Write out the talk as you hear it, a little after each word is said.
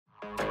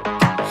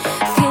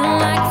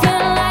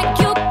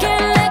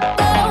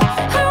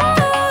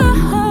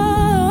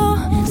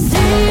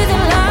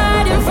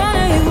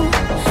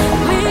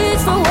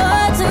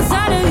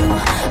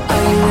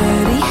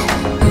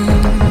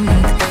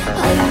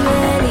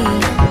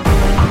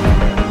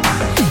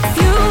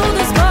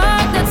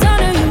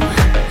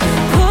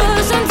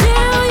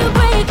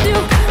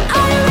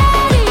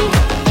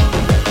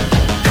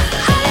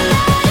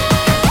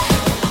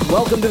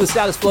the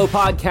Status Flow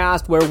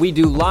podcast, where we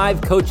do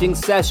live coaching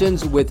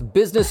sessions with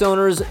business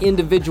owners,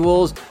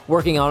 individuals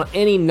working on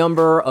any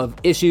number of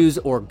issues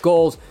or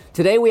goals.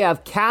 Today we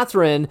have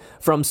Catherine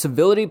from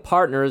Civility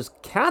Partners.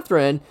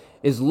 Catherine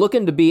is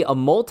looking to be a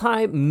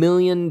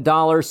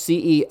multi-million-dollar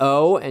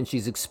CEO, and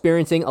she's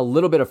experiencing a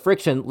little bit of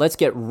friction. Let's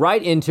get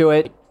right into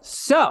it.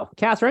 So,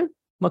 Catherine,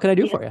 what can I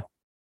do for you?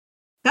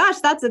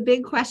 Gosh, that's a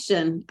big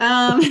question.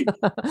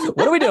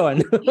 What are we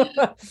doing?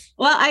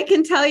 Well, I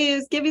can tell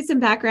you, give you some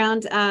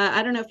background.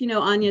 I don't know if you know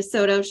Anya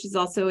Soto. She's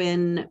also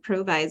in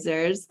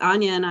Provisors.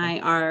 Anya and I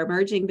are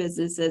merging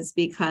businesses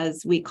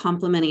because we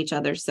complement each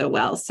other so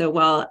well. So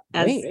while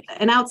as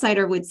an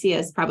outsider would see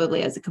us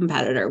probably as a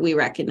competitor, we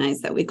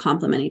recognize that we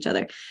complement each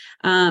other.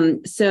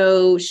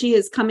 So she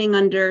is coming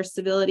under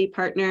Civility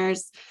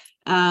Partners.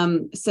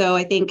 So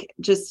I think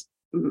just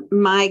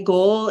my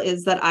goal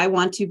is that I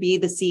want to be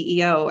the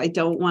CEO. I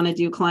don't want to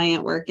do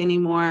client work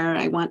anymore.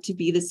 I want to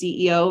be the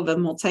CEO of a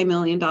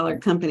multi-million-dollar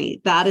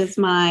company. That is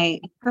my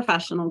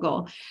professional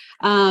goal.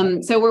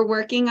 So we're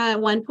working on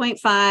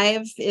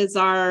 1.5 is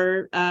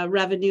our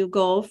revenue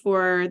goal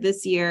for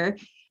this year.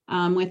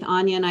 With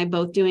Anya and I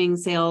both doing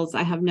sales,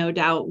 I have no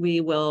doubt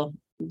we will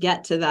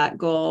get to that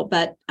goal.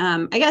 But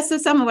I guess so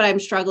some of what I'm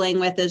struggling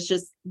with is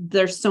just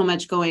there's so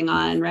much going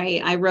on, right?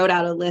 I wrote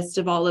out a list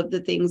of all of the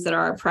things that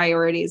are our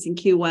priorities in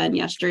Q1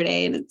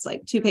 yesterday, and it's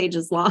like 2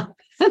 pages long.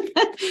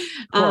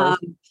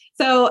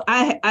 So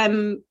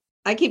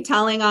I keep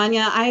telling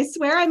Anya, I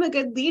swear I'm a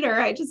good leader.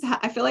 I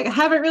feel like I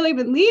haven't really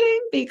been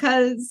leading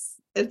because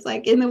it's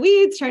like in the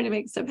weeds trying to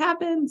make stuff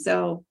happen.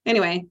 So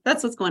anyway,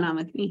 that's what's going on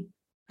with me.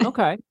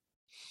 Okay.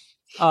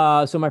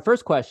 So my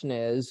first question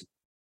is,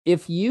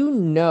 if you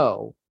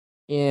know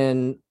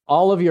in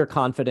all of your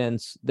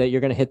confidence that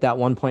you're going to hit that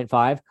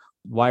 1.5,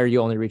 why are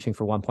you only reaching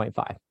for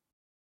 1.5?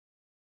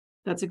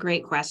 That's a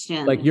great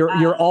question. Like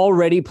you're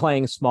already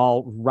playing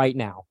small right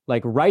now.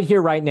 Like right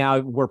here, right now,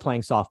 we're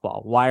playing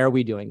softball. Why are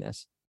we doing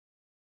this?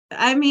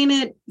 I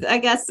mean, I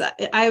guess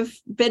I've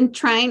been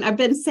saying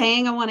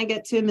I want to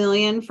get to 1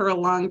 million for a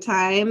long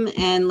time.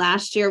 And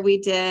last year we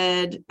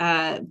did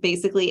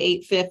basically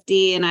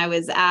 850, and I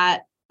was at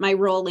my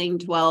rolling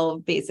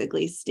 12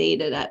 basically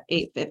stated at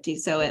 850.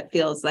 So it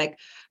feels like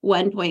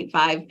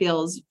 1.5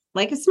 feels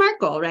like a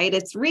SMART goal, right?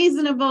 It's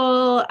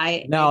reasonable.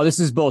 No, this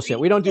is bullshit.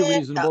 We don't do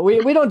reasonable.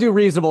 We don't do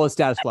reasonable as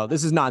Status Flow.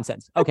 This is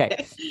nonsense.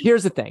 Okay.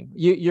 Here's the thing.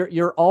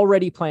 You're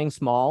already playing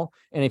small.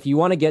 And if you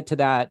want to get to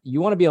that, you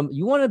want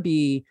to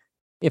be,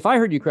 if I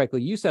heard you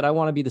correctly, you said, I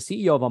want to be the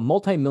CEO of a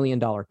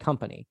multi-million-dollar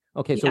company.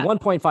 Okay. So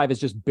 1.5 is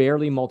just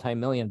barely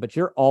multi-million, but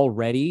you're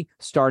already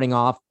starting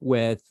off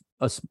with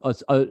a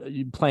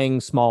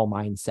playing small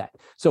mindset.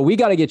 So we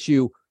got to get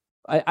you,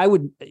 I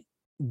would,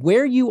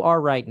 where you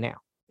are right now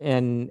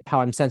and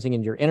how I'm sensing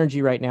in your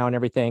energy right now and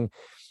everything,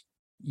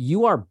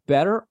 you are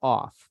better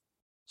off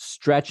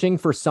stretching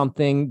for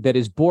something that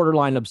is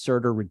borderline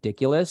absurd or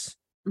ridiculous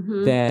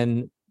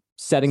than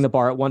setting the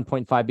bar at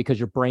 1.5 because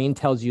your brain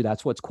tells you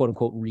that's what's quote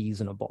unquote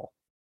reasonable.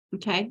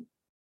 Okay.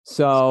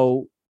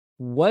 So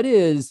let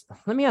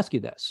me ask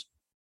you this.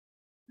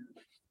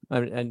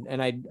 And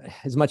I,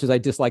 as much as I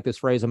dislike this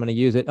phrase, I'm going to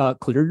use it.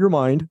 Clear your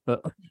mind. I'm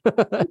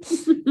going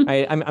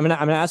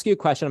to ask you a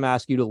question. I'm going to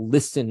ask you to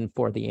listen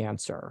for the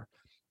answer.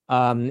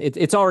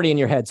 It's already in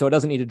your head, so it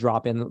doesn't need to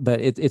drop in, but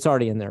it's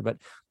already in there. But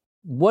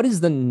what is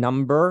the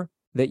number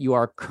that you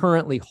are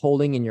currently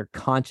holding in your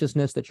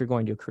consciousness that you're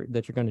going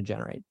to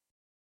generate?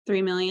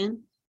 3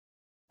 million.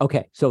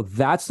 Okay, so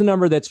that's the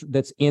number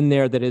that's in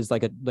there. That is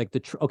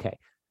okay.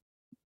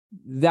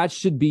 That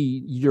should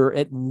be your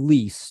at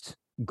least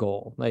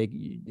goal,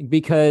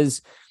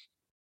 because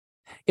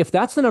if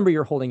that's the number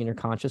you're holding in your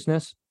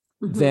consciousness,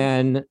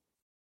 then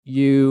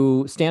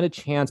you stand a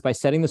chance by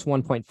setting this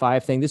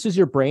 1.5 thing. This is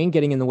your brain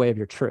getting in the way of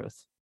your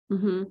truth,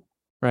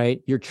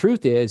 right? Your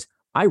truth is,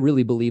 I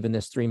really believe in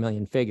this 3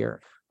 million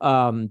figure.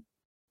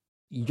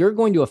 You're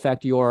going to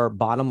affect your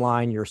bottom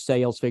line, your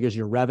sales figures,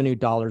 your revenue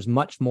dollars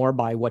much more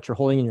by what you're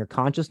holding in your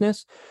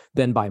consciousness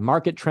than by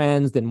market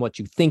trends, than what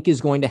you think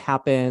is going to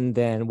happen,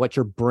 than what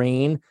your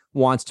brain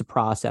wants to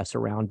process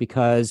around,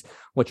 because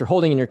what you're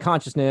holding in your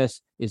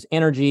consciousness is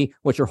energy.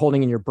 What you're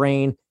holding in your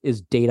brain is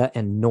data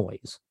and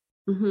noise.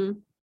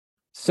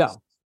 So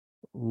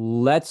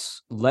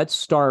let's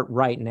start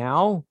right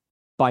now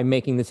by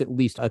making this at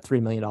least a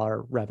 $3 million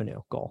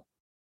revenue goal.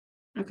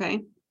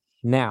 Okay.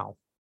 Now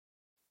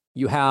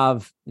a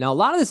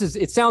lot of this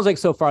it sounds like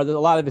so far that a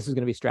lot of this is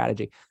going to be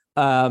strategy.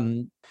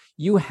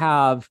 You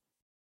have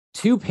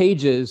 2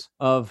 pages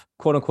of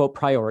quote unquote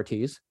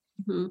priorities.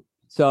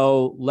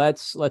 So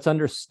let's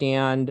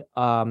understand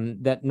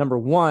that number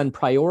one,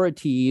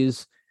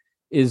 priorities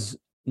is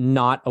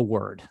not a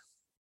word.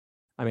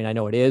 I mean, I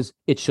know it is,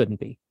 it shouldn't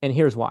be. And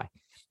here's why.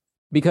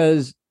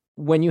 Because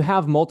when you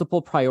have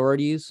multiple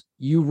priorities,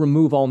 you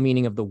remove all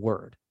meaning of the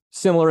word.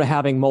 Similar to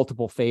having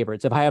multiple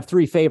favorites. If I have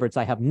 3 favorites,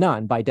 I have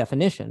none by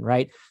definition,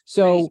 right?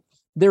 So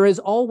there is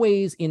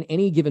always in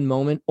any given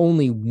moment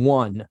only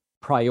one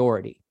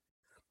priority.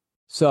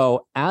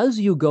 So as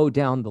you go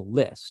down the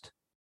list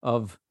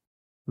of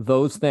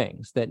those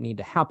things that need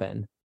to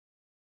happen,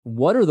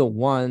 what are the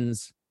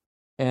ones,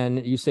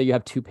 and you say you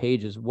have 2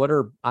 pages, what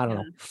are, I don't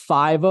know,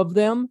 5 of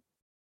them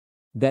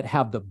that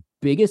have the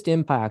biggest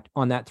impact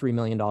on that $3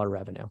 million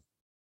revenue?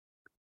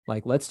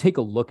 Like, let's take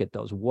a look at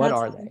those. What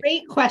are they?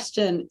 Great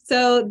question.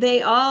 So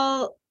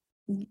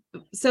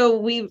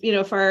we've,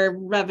 for our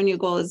revenue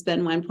goal has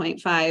been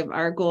 1.5.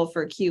 Our goal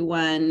for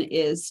Q1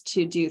 is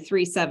to do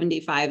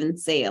 375 in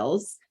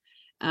sales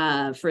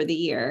for the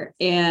year.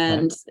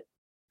 And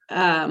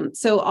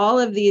so all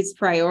of these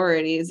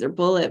priorities or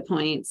bullet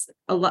points,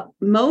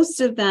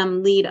 most of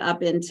them lead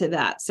up into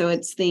that. So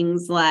it's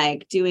things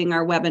like doing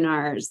our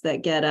webinars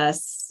that get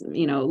us,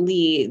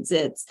 leads.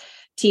 It's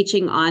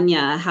teaching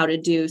Anya how to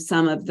do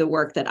some of the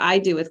work that I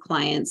do with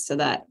clients so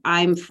that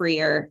I'm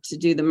freer to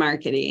do the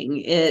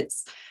marketing.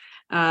 It's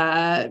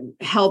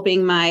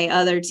helping my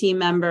other team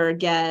member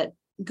get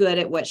good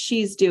at what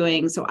she's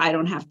doing so I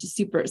don't have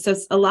to so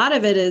a lot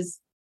of it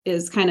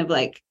is kind of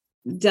like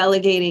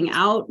delegating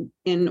out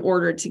in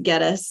order to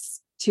get us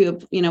to,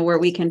 where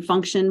we can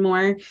function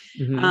more.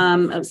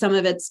 Mm-hmm. Some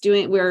of it's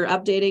we're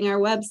updating our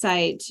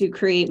website to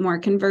create more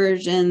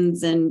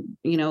conversions and,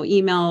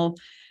 email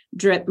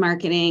drip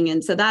marketing.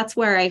 And so that's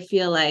where I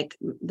feel like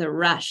the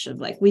rush of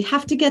like, we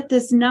have to get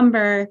this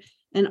number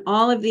and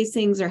all of these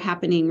things are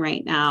happening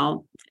right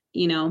now,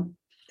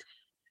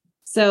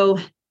 So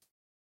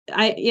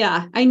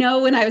I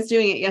know when I was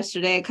doing it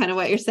yesterday, kind of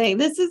what you're saying,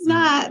 this is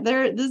not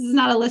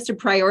a list of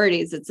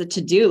priorities. It's a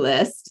to-do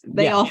list.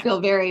 They all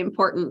feel very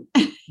important.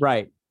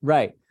 Right.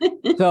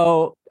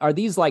 So are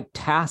these like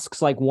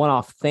tasks, like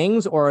one-off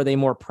things, or are they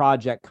more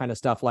project kind of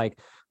stuff? Like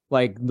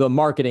the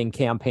marketing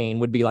campaign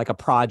would be like a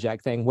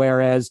project thing,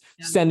 whereas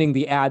sending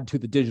the ad to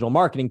the digital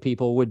marketing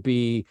people would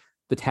be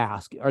the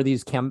task. Are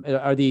these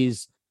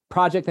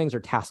project things or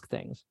task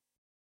things?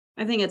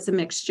 I think it's a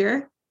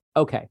mixture.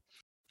 Okay.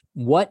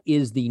 What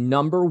is the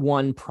number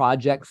one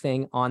project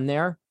thing on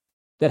there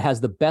that has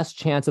the best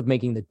chance of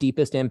making the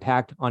deepest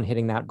impact on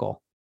hitting that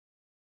goal?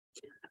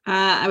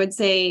 I would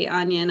say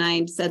Anya and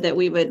I said that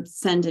we would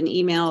send an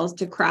email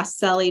to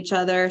cross-sell each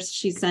other.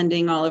 She's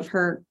sending all of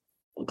her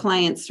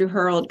clients through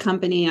her old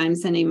company. I'm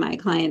sending my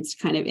clients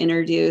to kind of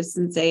introduce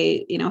and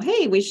say,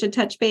 hey, we should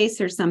touch base.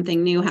 There's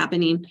something new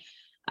happening.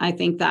 I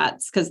think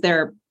that's because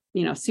they're,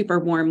 super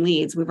warm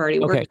leads. We've already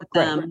worked with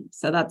them.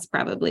 So that's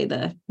probably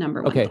the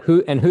number one. Okay.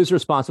 Who's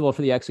responsible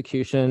for the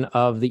execution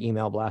of the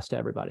email blast to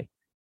everybody?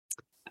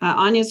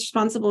 Anya's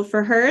responsible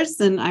for hers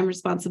and I'm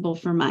responsible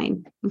for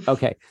mine.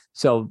 Okay.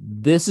 So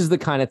this is the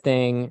kind of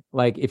thing,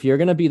 like if you're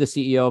going to be the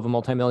CEO of a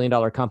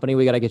multi-million-dollar company,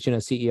 we got to get you in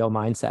a CEO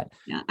mindset.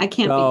 Yeah. I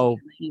can't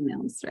be doing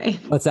emails, right?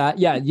 What's that?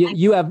 Yeah.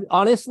 You have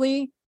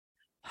honestly,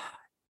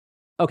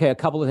 okay. A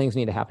couple of things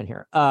need to happen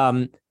here.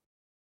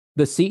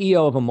 The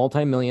CEO of a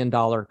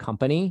multi-million-dollar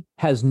company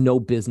has no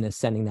business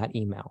sending that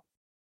email.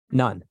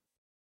 None.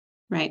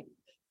 Right.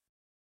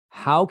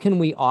 How can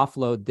we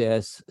offload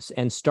this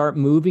and start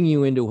moving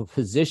you into a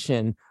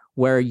position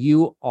where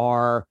you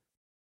are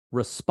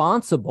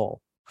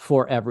responsible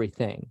for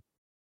everything?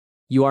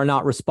 You are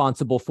not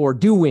responsible for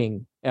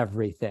doing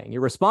everything.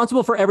 You're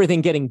responsible for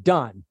everything getting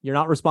done. You're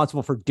not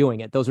responsible for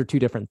doing it. Those are two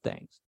different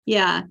things.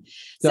 Yeah.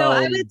 So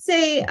I would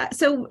say,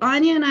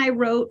 Anya and I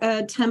wrote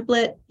a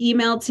template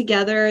email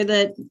together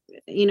that,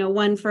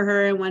 one for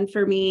her and one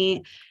for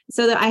me,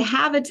 so that I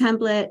have a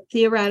template.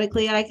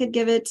 Theoretically, I could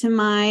give it to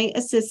my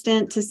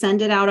assistant to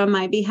send it out on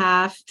my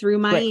behalf through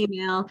my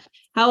email.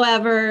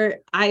 However,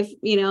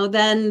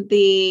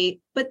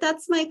 but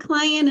that's my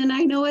client and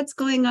I know what's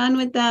going on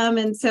with them.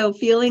 And so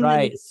feeling the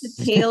need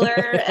to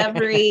tailor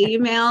every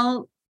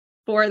email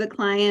for the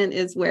client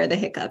is where the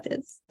hiccup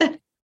is.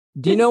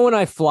 Do you know when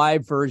I fly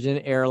Virgin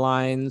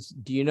Airlines,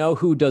 do you know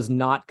who does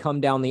not come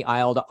down the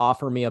aisle to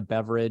offer me a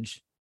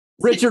beverage?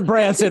 Richard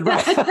Branson,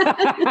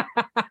 right?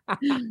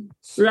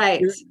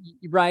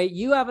 Right.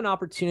 You have an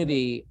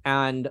opportunity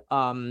and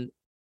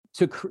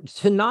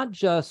to not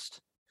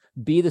just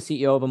be the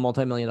CEO of a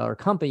multi-million-dollar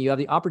company, you have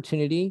the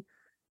opportunity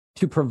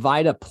to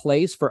provide a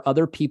place for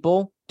other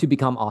people to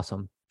become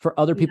awesome, for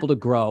other people to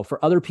grow,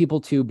 for other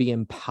people to be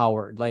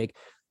empowered. Like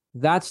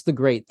that's the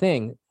great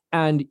thing.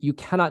 And you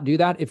cannot do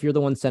that if you're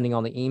the one sending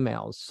all the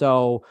emails.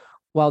 So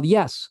while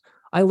yes,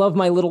 I love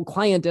my little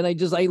client and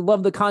I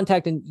love the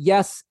contact and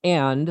yes,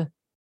 and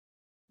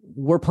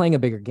we're playing a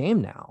bigger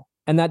game now.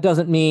 And that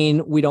doesn't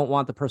mean we don't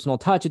want the personal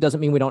touch. It doesn't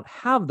mean we don't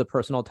have the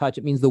personal touch.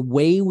 It means the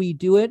way we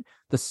do it,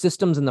 the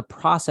systems and the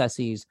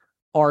processes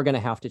are going to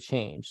have to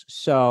change.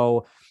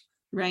 So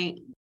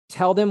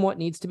tell them what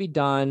needs to be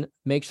done,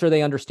 make sure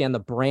they understand the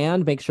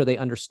brand, make sure they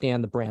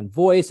understand the brand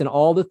voice and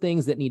all the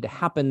things that need to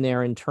happen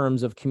there in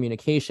terms of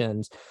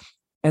communications.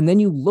 And then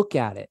you look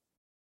at it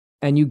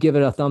and you give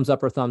it a thumbs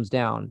up or thumbs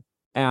down.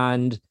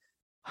 And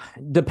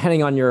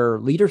depending on your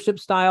leadership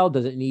style,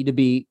 does it need to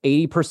be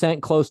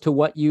 80% close to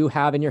what you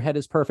have in your head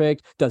is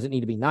perfect? Does it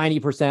need to be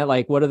 90%?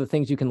 Like, what are the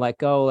things you can let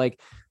go? Like,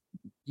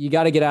 you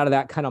got to get out of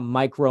that kind of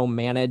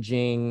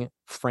micromanaging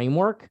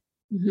framework.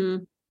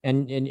 Mm-hmm.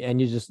 And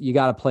you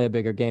got to play a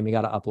bigger game. You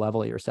got to up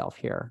level yourself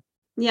here.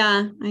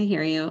 Yeah, I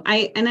hear you.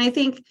 I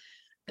think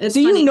It's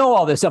See, funny. you know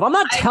all this stuff. I'm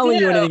not I telling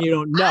you do. anything you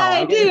don't know.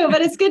 I do,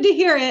 but it's good to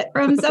hear it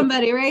from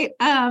somebody, right?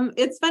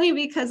 It's funny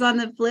because on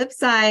the flip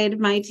side,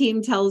 my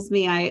team tells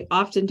me I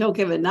often don't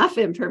give enough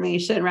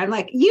information, right? I'm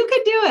like, you can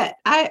do it.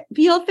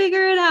 You'll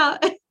figure it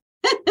out.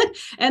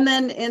 And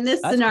then in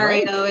this That's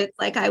scenario, great. it's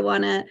like I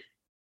want to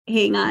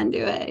hang on to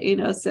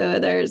it, so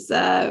there's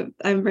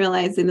I'm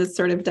realizing this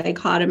sort of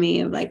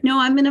dichotomy of like, no,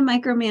 I'm going to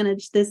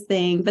micromanage this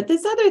thing, but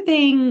this other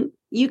thing,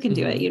 you can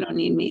do it. You don't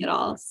need me at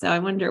all. So I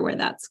wonder where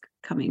that's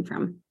coming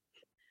from.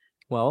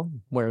 Well,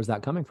 where is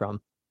that coming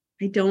from?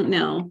 I don't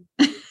know.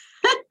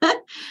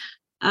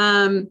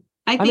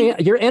 I mean,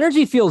 your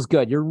energy feels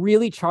good. You're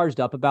really charged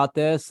up about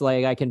this.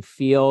 Like, I can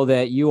feel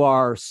that you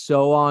are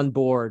so on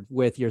board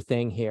with your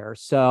thing here.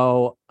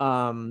 So,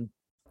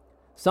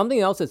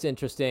 something else that's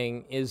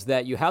interesting is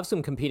that you have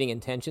some competing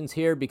intentions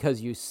here,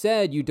 because you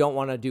said you don't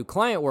want to do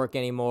client work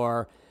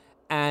anymore,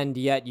 and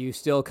yet you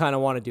still kind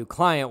of want to do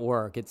client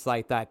work. It's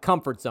like that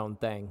comfort zone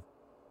thing.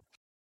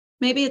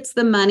 Maybe it's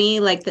the money,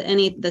 like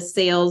the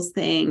sales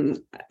thing.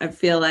 I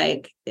feel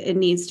like it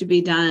needs to be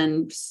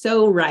done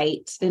so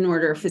right in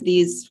order for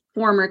these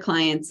former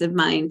clients of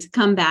mine to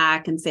come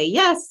back and say,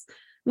 yes,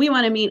 we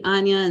want to meet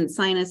Anya and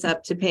sign us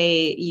up to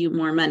pay you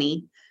more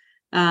money,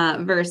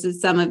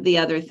 versus some of the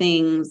other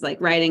things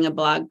like writing a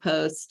blog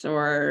post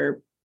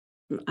or,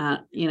 I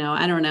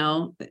don't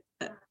know.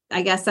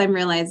 I guess I'm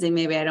realizing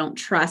maybe I don't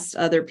trust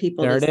other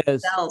people to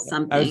sell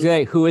something. I was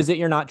saying, who is it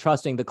you're not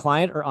trusting, the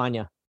client or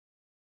Anya?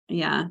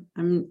 Yeah,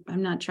 I'm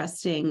not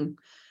trusting.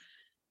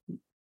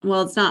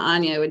 Well, it's not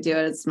Anya would do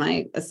it. It's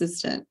my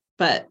assistant.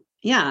 But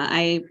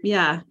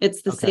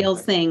it's the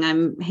sales thing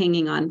I'm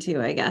hanging on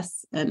to, I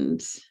guess.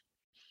 And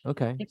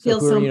okay. It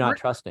feels who are you not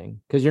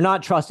trusting? Because you're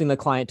not trusting the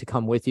client to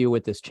come with you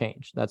with this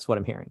change. That's what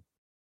I'm hearing.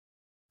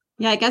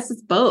 Yeah, I guess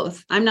it's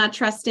both. I'm not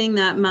trusting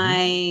that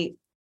my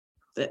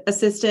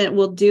assistant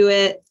will do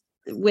it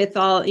with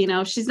all,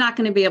 she's not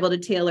going to be able to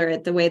tailor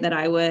it the way that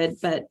I would,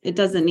 but it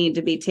doesn't need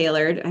to be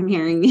tailored, I'm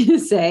hearing you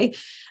say.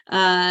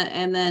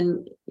 And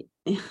then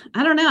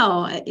I don't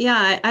know.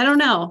 Yeah, I don't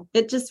know.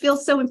 It just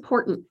feels so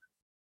important.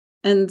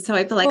 And so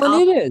I feel like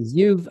it is.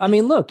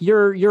 Look,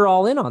 you're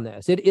all in on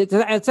this.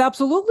 It's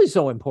absolutely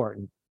so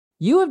important.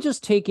 You have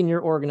just taken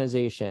your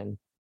organization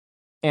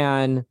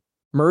and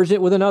merged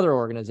it with another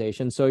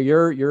organization. So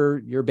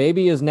your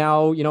baby is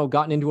now,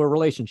 gotten into a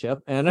relationship,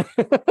 and right?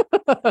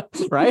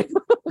 It's right.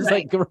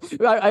 Like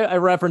I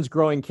reference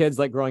growing kids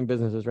like growing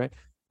businesses, right?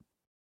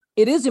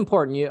 It is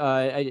important.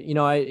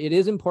 It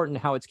is important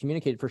how it's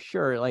communicated for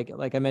sure.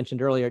 Like I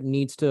mentioned earlier, it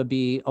needs to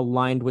be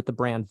aligned with the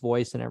brand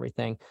voice and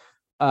everything.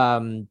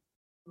 And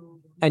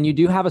you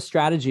do have a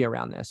strategy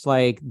around this,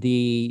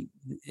 and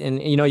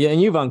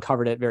you've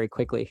uncovered it very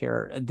quickly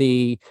here.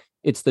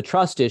 It's the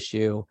trust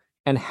issue,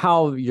 and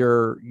how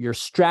your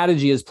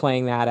strategy is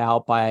playing that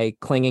out by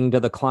clinging to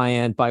the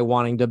client, by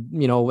wanting to,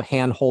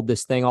 hand hold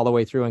this thing all the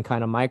way through and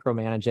kind of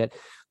micromanage it.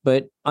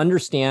 But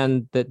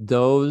understand that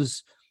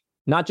those,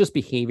 not just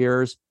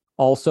behaviors,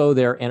 also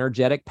their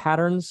energetic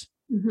patterns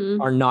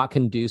are not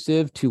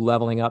conducive to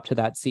leveling up to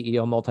that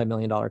CEO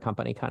multi-million-dollar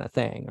company kind of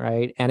thing,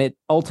 right? And it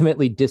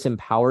ultimately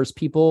disempowers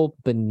people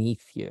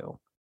beneath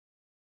you,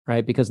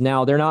 right? Because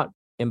now they're not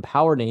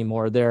empowered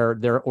anymore.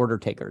 They're order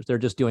takers. They're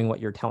just doing what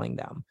you're telling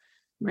them.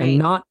 Right. And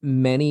not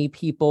many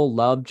people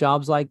love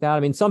jobs like that. I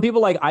mean, some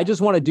people I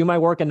just want to do my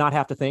work and not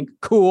have to think.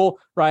 Cool,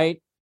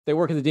 right? They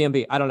work at the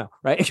DMV. I don't know,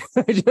 right?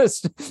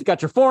 Just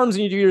got your forms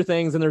and you do your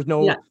things, and there's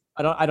no. Yeah.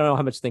 I don't know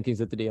how much thinking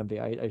is at the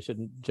DMV. I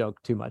shouldn't joke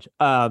too much.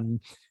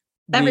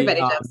 Everybody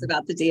jokes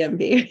about the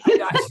DMV.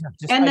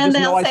 And then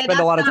they'll say, that's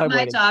not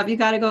my job. You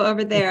got to go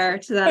over there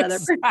to that other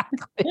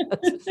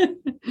person.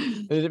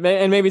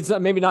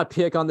 And maybe not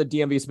pick on the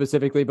DMV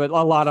specifically, but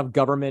a lot of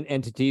government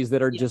entities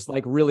that are just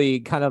like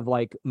really kind of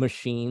like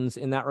machines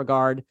in that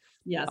regard.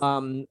 Yes.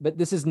 But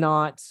this is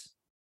not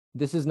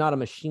a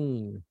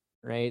machine,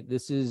 right?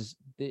 This is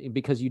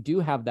because you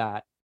do have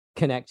that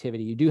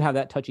connectivity. You do have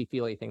that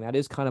touchy-feely thing. That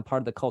is kind of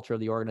part of the culture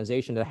of the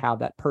organization, to have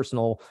that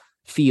personal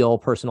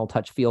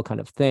touch feel kind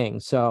of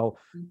thing. So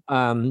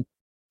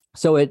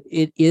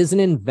it is an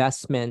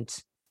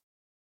investment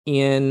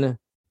in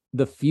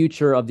the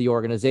future of the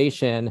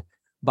organization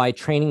by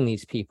training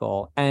these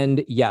people.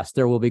 And yes,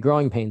 there will be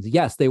growing pains.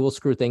 Yes, they will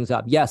screw things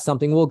up. Yes,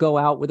 something will go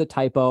out with a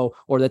typo,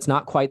 or that's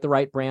not quite the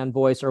right brand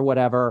voice or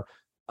whatever.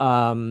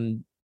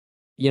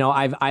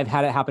 I've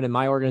had it happen in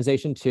my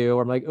organization too,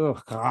 where I'm like,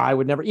 oh, I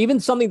would never, even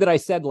something that I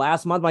said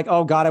last month, I'm like,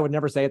 oh God, I would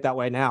never say it that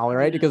way now,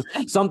 right? Because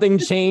something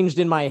changed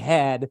in my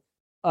head.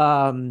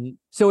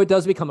 So it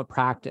does become a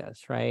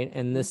practice, right?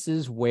 And this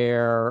is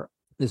where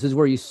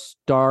you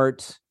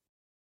start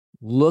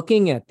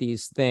looking at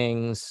these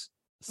things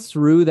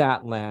through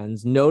that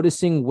lens,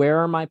 noticing where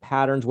are my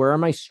patterns, where are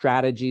my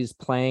strategies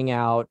playing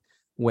out,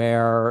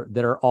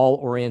 that are all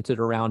oriented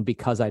around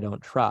because I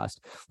don't trust.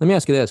 Let me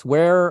ask you this: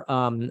 where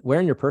in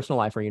your personal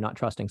life are you not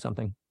trusting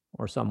something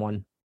or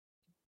someone?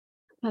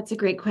 That's a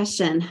great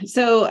question.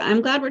 So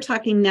I'm glad we're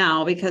talking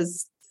now,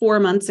 because 4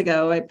 months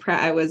ago,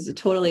 I was a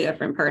totally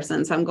different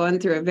person. So I'm going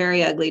through a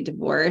very ugly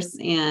divorce,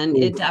 and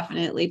it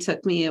definitely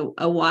took me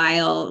a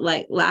while.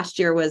 Like last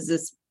year was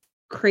this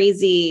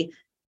crazy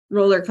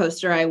roller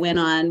coaster I went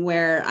on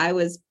where I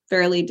was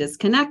fairly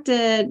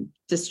disconnected,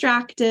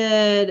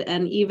 distracted.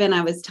 And even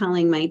I was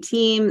telling my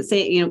team,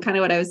 kind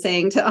of what I was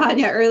saying to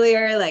Anya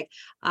earlier, like,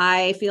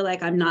 I feel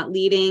like I'm not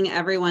leading.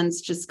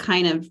 Everyone's just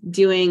kind of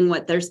doing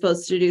what they're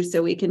supposed to do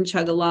so we can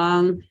chug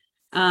along.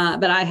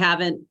 But I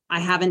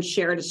haven't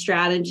shared a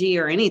strategy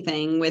or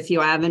anything with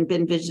you. I haven't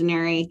been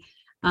visionary.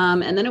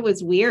 And then it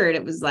was weird.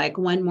 It was like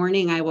one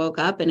morning I woke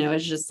up and it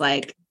was just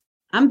like,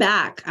 I'm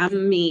back.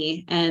 I'm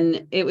me.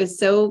 And it was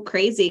so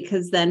crazy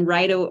because then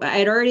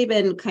I'd already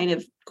been kind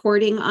of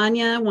courting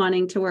Anya,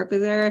 wanting to work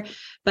with her.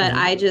 But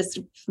I just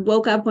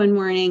woke up one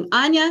morning,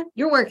 Anya,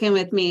 you're working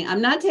with me.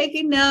 I'm not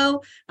taking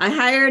no. I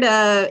hired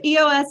a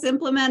EOS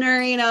implementer,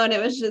 and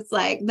it was just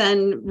like,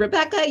 then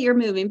Rebecca, you're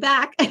moving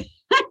back. I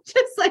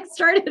just like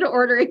started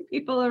ordering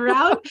people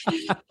around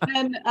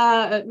and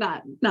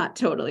not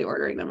totally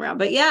ordering them around,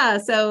 but yeah.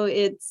 So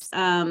it's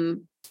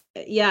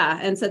yeah.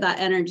 And so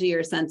that energy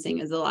you're sensing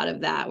is a lot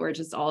of that, where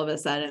just all of a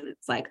sudden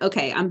it's like,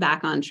 okay, I'm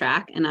back on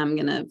track and I'm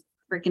going to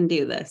freaking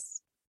do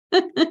this.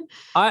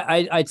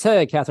 I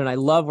tell you, Catherine, I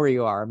love where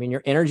you are. I mean,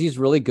 your energy is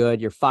really good.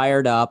 You're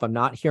fired up. I'm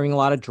not hearing a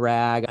lot of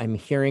drag. I'm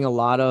hearing a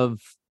lot of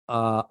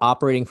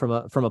operating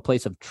from a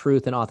place of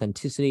truth and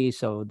authenticity.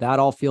 So that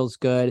all feels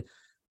good.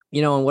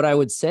 And what I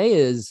would say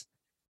is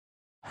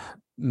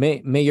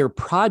may your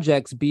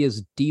projects be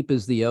as deep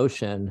as the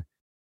ocean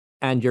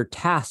and your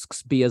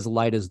tasks be as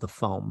light as the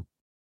foam.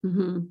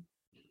 Mm-hmm.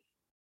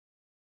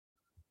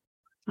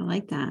 I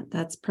like that.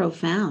 That's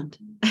profound.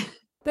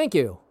 Thank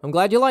you. I'm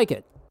glad you like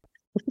it.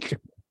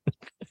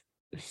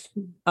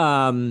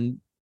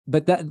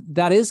 But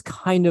that is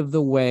kind of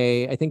the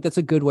way, I think that's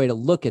a good way to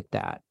look at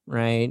that,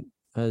 right?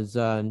 Because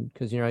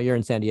you're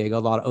in San Diego, a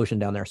lot of ocean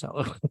down there.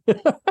 So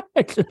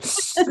I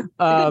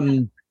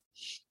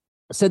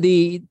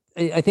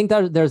think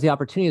that there's the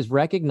opportunity is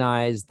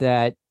recognize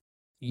that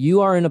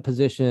you are in a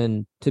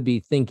position to be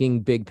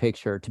thinking big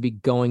picture, to be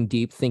going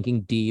deep,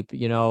 thinking deep.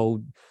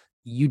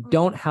 You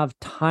don't have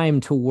time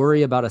to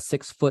worry about a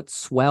 6-foot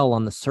swell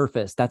on the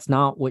surface. That's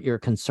not what you're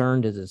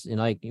concerned is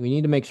we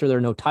need to make sure there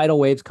are no tidal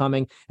waves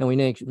coming, and we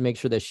need to make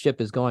sure the ship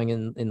is going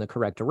in the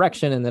correct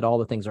direction and that all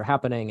the things are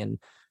happening.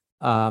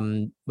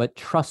 And but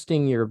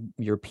trusting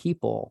your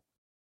people,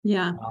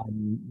 yeah,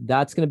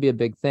 that's going to be a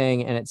big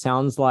thing. And it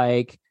sounds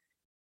like,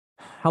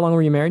 how long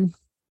were you married?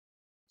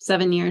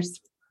 7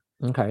 years.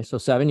 Okay, so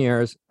 7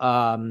 years.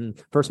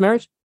 First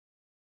marriage?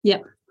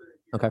 Yep.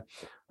 Okay.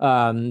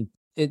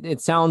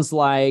 It sounds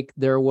like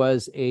there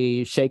was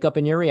a shakeup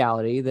in your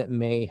reality that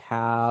may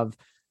have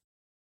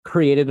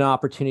created an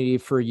opportunity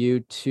for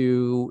you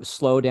to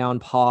slow down,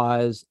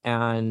 pause,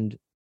 and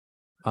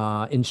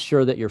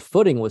ensure that your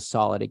footing was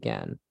solid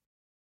again.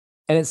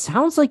 And it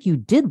sounds like you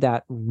did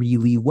that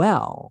really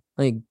well.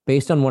 Like,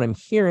 based on what I'm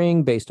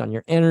hearing, based on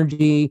your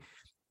energy,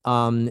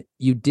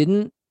 you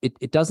didn't.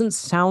 It doesn't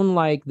sound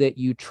like that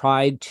you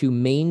tried to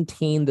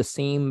maintain the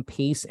same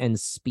pace and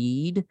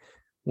speed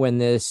when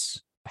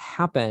this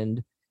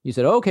happened. You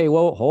said, okay,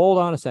 well, hold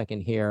on a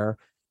second here.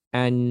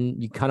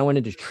 And you kind of went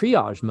into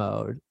triage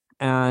mode.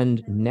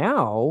 And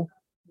now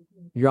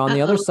you're on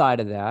the other side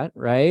of that,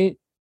 right?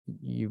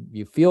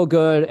 You feel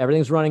good.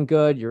 Everything's running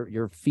good.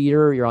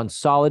 You're on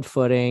solid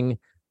footing.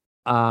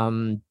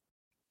 So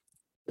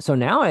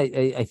now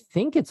I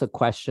think it's a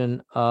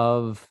question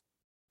of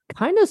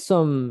kind of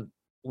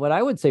what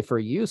I would say for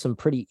you, some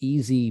pretty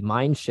easy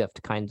mind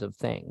shift kinds of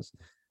things.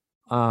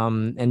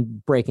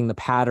 And breaking the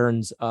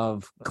patterns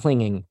of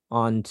clinging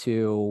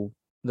onto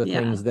the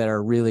things that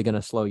are really going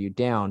to slow you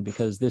down,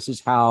 because this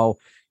is how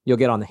you'll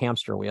get on the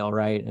hamster wheel,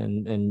 right?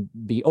 And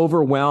be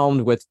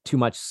overwhelmed with too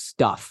much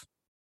stuff.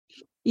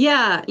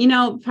 Yeah.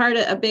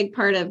 A big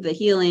part of the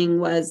healing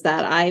was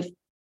that I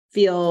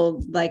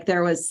feel like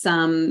there was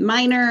some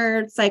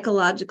minor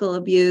psychological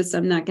abuse.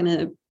 I'm not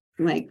going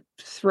to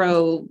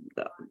throw,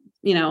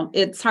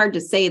 it's hard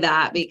to say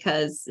that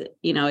because,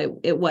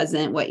 it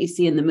wasn't what you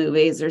see in the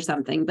movies or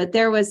something, but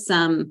there was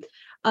some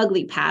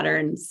ugly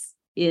patterns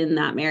in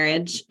that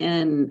marriage.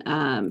 And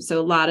so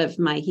a lot of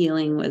my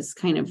healing was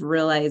kind of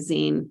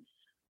realizing,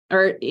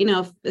 or,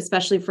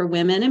 especially for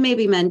women and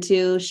maybe men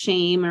too,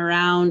 shame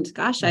around,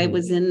 gosh, I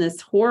was in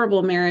this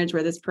horrible marriage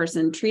where this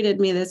person treated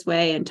me this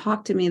way and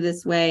talked to me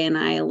this way, and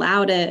I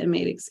allowed it and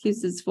made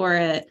excuses for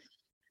it.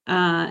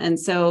 And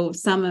so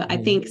I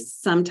think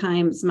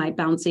sometimes my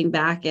bouncing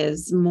back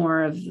is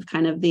more of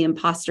kind of the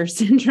imposter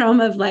syndrome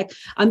of like,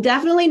 I'm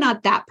definitely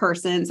not that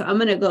person. So I'm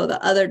going to go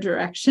the other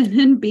direction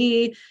and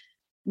be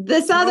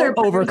this other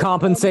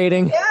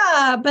overcompensating.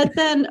 Yeah. But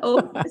then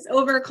this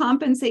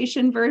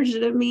overcompensation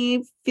version of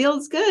me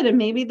feels good. And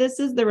maybe this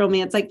is the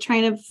romance, like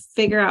trying to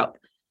figure out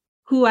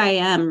who I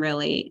am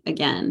really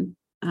again,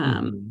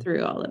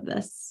 through all of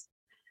this.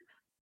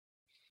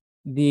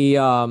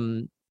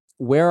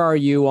 Where are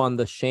you on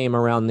the shame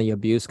around the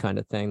abuse kind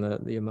of thing,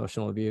 the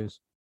emotional abuse?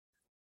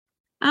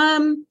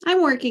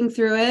 I'm working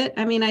through it.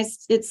 I mean,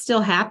 it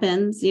still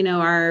happens.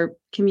 Our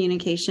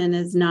communication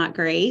is not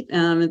great.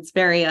 It's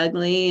very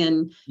ugly,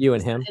 and You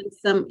and him. in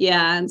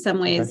some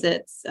ways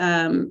it's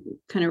kind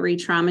of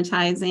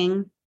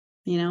re-traumatizing,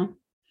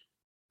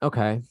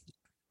 Okay.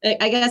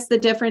 I guess the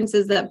difference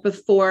is that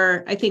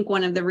before, I think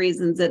one of the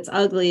reasons it's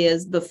ugly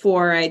is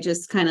before I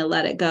just kind of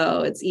let it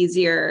go. It's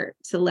easier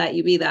to let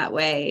you be that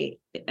way.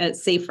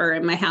 It's safer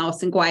in my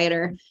house and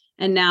quieter.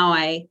 And now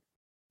I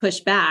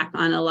push back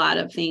on a lot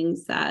of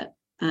things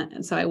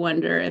so I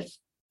wonder if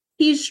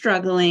he's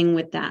struggling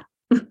with that.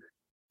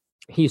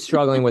 He's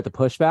struggling with the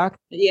pushback.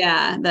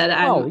 Yeah.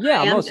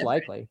 Most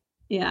likely.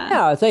 Yeah.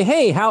 Yeah. Say,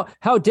 hey,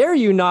 how dare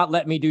you not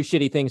let me do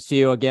shitty things to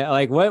you again?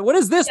 Like, what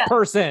is this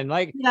person?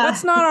 Like,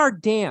 that's not our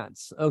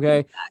dance.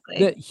 Okay.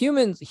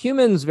 Exactly.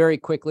 Humans very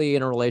quickly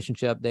in a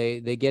relationship, they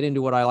get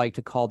into what I like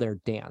to call their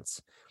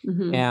dance.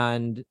 Mm-hmm.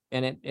 And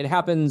it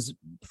happens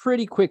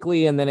pretty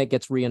quickly, and then it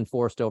gets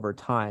reinforced over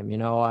time.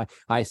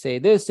 I say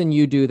this and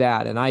you do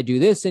that, and I do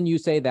this and you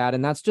say that,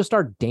 and that's just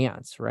our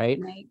dance, right?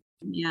 Right.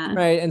 Yeah.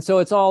 Right. And so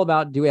it's all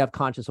about, do we have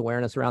conscious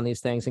awareness around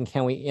these things, and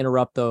can we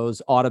interrupt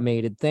those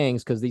automated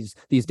things? Because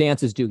these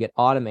dances do get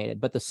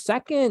automated. But the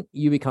second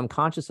you become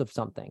conscious of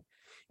something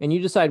and you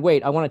decide,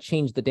 wait, I want to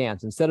change the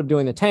dance, instead of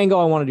doing the tango,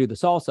 I want to do the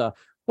salsa.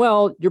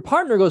 Well, your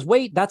partner goes,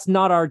 wait, that's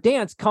not our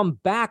dance. Come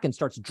back, and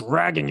starts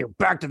dragging you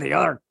back to the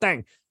other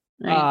thing.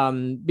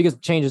 Right. Because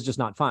change is just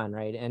not fun,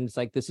 right? And it's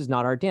like, this is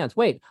not our dance.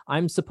 Wait,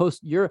 I'm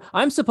supposed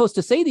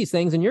to say these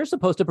things, and you're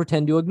supposed to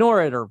pretend to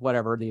ignore it, or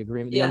whatever the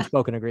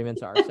unspoken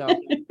agreements are. So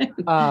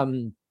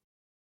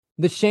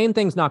the shame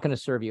thing's not going to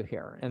serve you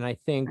here. And I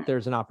think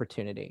there's an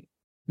opportunity,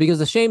 because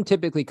the shame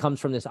typically comes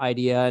from this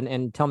idea,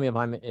 and tell me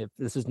if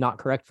this is not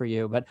correct for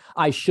you, but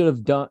I should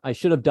have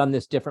done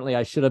this differently.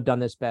 I should have done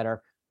this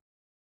better.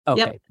 Okay.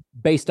 Yep.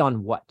 Based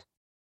on what?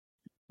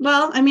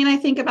 Well, I mean, I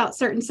think about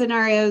certain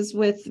scenarios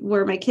with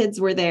where my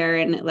kids were there,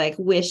 and like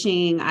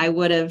wishing I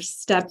would have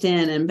stepped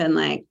in and been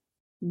like,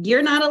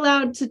 you're not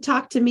allowed to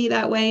talk to me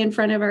that way in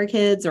front of our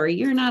kids, or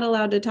you're not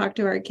allowed to talk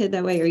to our kid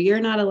that way, or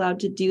you're not allowed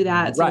to do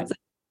that. So it's like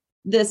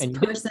this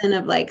person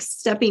of like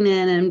stepping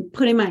in and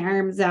putting my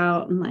arms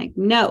out and like,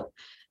 no.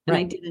 And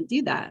I didn't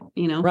do that,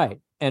 Right.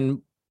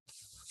 And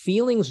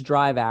feelings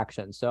drive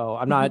action. So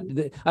I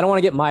don't want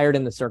to get mired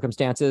in the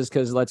circumstances,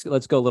 because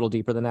let's go a little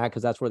deeper than that,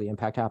 because that's where the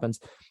impact happens.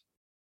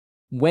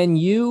 When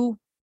you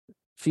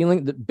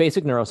feeling, the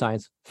basic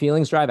neuroscience,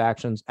 feelings drive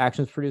actions,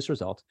 actions produce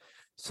results.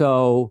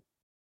 So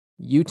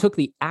you took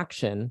the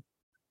action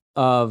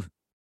of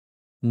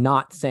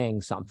not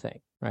saying something,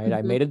 right? Mm-hmm.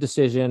 I made a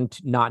decision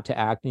not to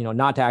act,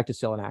 not to act is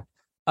still an act.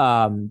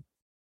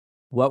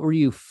 What were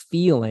you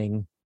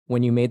feeling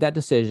when you made that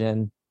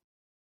decision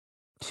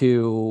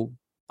to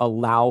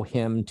allow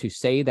him to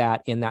say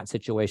that in that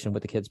situation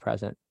with the kids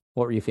present?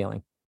 What were you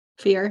feeling?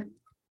 Fear.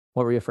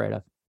 What were you afraid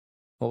of?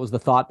 What was the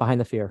thought behind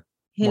the fear?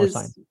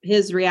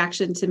 His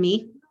reaction to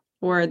me,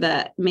 or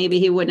that maybe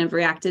he wouldn't have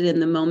reacted in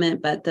the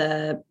moment, but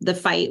the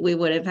fight we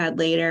would have had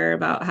later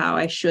about how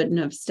I shouldn't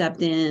have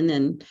stepped in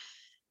and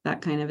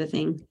that kind of a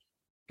thing.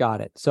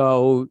 Got it.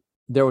 So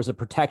there was a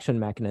protection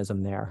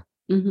mechanism there.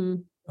 Mm-hmm.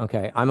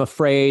 Okay. I'm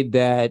afraid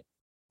that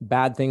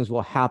bad things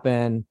will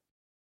happen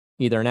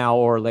either now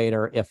or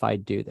later if I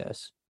do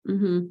this.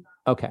 Mm-hmm.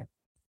 Okay.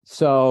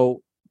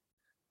 So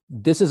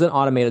this is an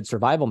automated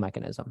survival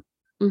mechanism.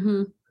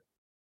 Mm-hmm.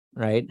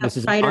 Right. That's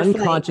this is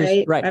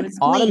unconscious, right?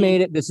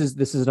 Automated. This is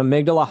an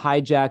amygdala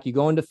hijack. You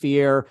go into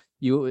fear.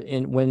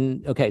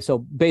 So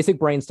basic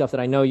brain stuff that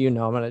I know,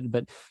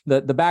 but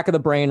the back of the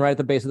brain, right at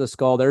the base of the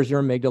skull, there's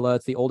your amygdala.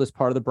 It's the oldest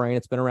part of the brain.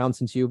 It's been around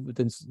since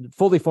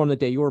fully formed the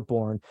day you were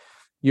born.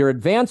 Your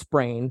advanced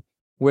brain,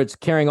 where it's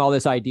carrying all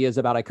these ideas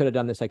about I could have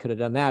done this, I could have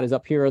done that, is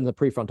up here in the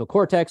prefrontal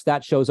cortex.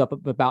 That shows up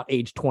about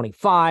age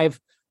 25,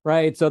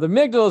 right? So the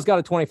amygdala's got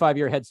a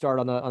 25-year head start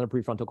on the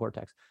prefrontal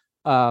cortex.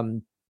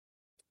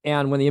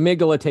 And when the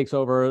amygdala takes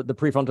over, the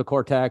prefrontal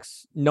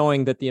cortex,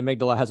 knowing that the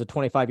amygdala has a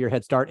 25-year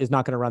head start, is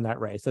not going to run that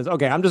race. Says,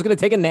 okay, I'm just going to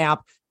take a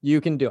nap. You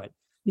can do it.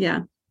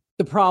 Yeah.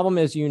 The problem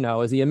is the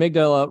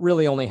amygdala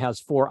really only has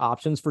 4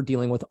 options for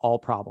dealing with all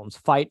problems: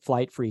 fight,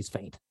 flight, freeze,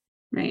 faint.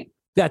 Right.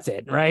 That's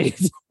it, right?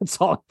 It's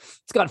all.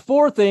 It's got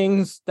 4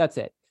 things. That's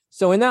it.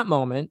 So in that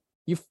moment,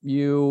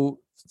 you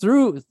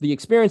through the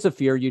experience of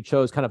fear, you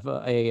chose kind of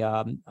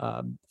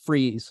a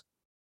freeze,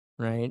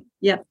 right?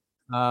 Yep.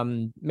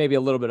 Maybe a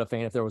little bit of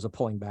faint if there was a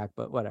pulling back,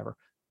 but whatever.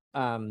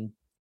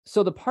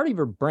 So the part of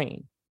your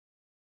brain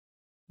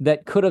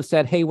that could have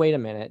said, hey, wait a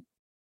minute,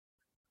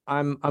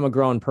 I'm a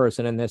grown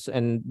person in this,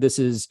 and this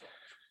is,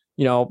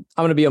 I'm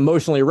going to be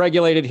emotionally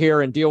regulated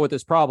here and deal with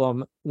this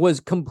problem,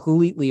 was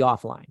completely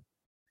offline.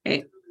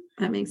 Right.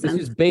 That makes sense.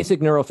 This is basic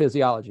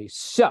neurophysiology.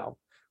 So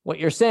what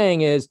you're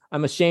saying is,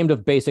 I'm ashamed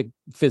of basic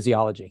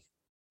physiology.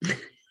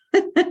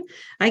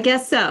 I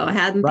guess so. I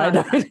hadn't thought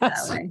about it that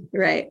way.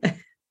 Right.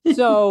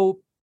 So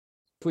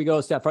if we go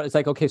a step further, it's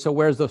like, okay, so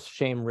where's the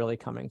shame really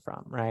coming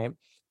from, right?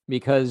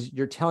 Because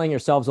you're telling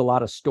yourselves a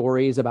lot of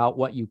stories about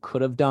what you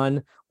could have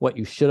done, what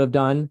you should have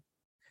done.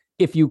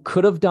 If you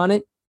could have done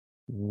it,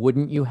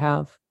 wouldn't you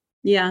have?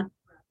 Yeah.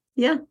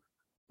 Yeah.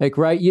 Like,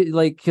 right.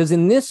 Because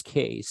in this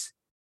case,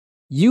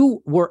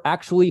 you were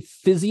actually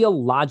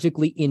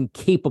physiologically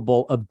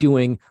incapable of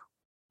doing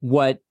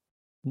what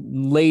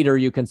later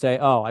you can say,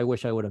 oh, I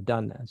wish I would have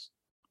done this.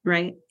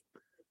 Right.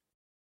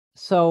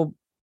 So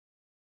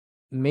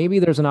maybe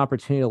there's an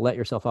opportunity to let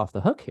yourself off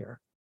the hook here.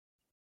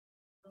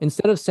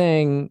 Instead of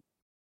saying,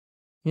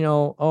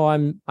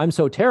 oh, I'm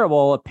so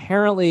terrible.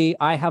 Apparently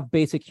I have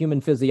basic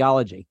human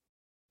physiology.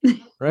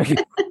 Right.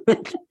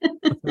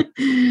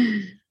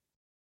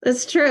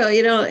 That's true.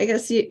 I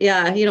guess you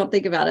don't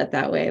think about it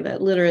that way,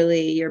 that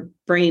literally your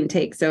brain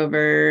takes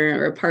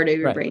over, or part of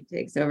your brain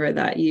takes over,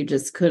 that you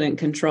just couldn't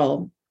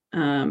control.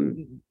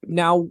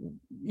 Now,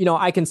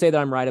 I can say that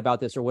I'm right about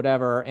this or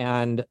whatever.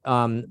 And,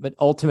 but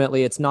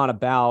ultimately it's not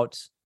about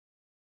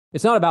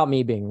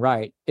me being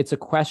right. It's a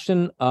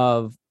question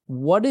of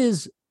what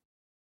is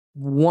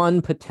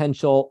one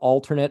potential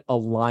alternate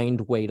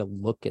aligned way to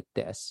look at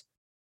this.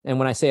 And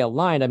when I say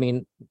aligned, I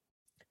mean,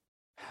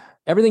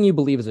 everything you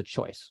believe is a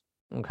choice.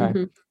 Okay.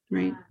 Mm-hmm.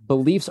 Right.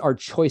 Beliefs are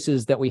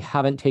choices that we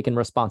haven't taken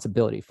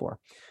responsibility for.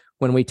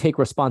 When we take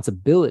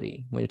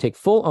responsibility, when you take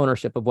full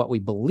ownership of what we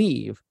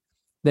believe,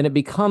 then it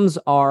becomes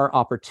our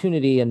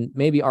opportunity and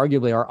maybe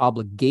arguably our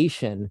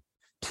obligation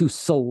to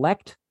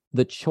select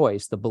the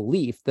choice, the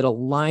belief that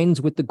aligns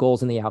with the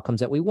goals and the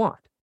outcomes that we want.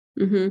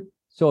 Mm-hmm.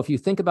 So if you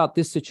think about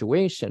this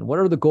situation, what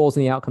are the goals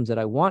and the outcomes that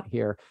I want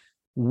here?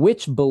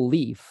 Which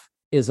belief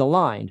is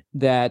aligned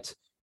that,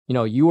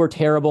 you are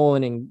terrible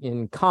and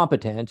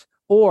incompetent,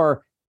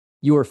 or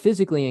you are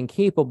physically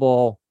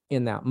incapable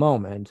in that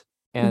moment,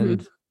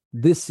 and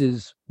this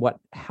is what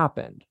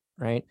happened,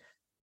 right?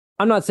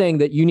 I'm not saying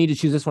that you need to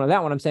choose this one or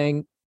that one. I'm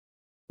saying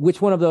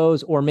which one of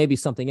those, or maybe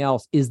something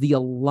else, is the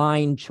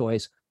aligned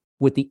choice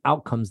with the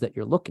outcomes that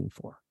you're looking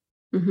for.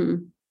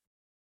 Mm-hmm.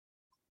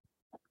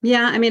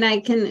 Yeah, I mean,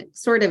 I can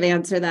sort of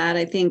answer that.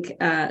 I think,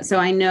 so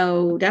I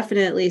know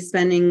definitely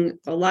spending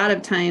a lot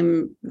of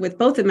time with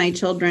both of my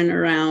children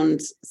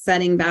around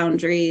setting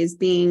boundaries,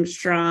 being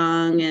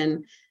strong,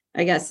 and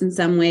I guess in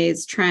some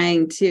ways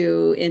trying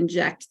to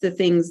inject the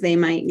things they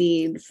might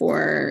need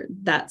for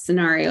that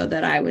scenario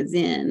that I was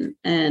in.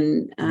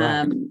 And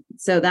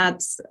so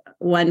that's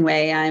one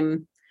way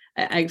I'm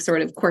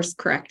sort of course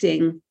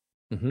correcting,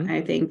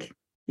 I think.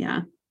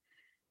 Yeah.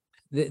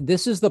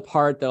 This is the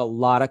part that a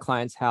lot of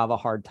clients have a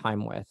hard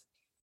time with.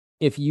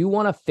 If you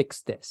want to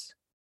fix this,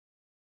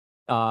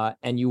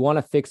 and you want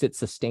to fix it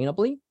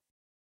sustainably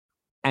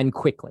and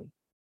quickly,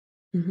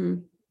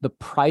 the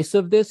price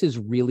of this is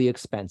really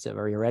expensive.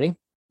 Are you ready?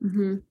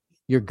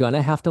 You're going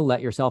to have to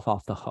let yourself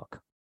off the hook.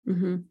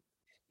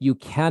 You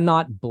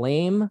cannot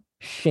blame,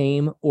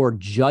 shame, or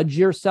judge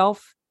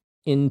yourself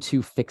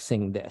into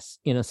fixing this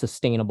in a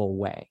sustainable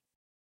way.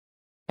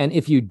 And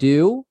if you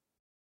do,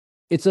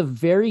 it's a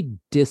very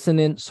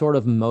dissonant sort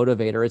of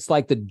motivator. It's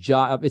like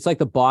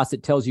the boss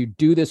that tells you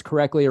do this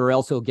correctly or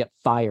else you'll get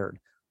fired.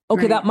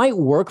 Okay, that might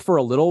work for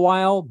a little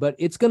while, but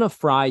it's going to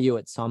fry you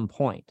at some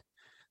point.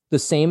 The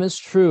same is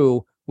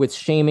true with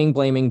shaming,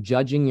 blaming,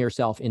 judging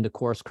yourself into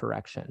course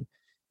correction.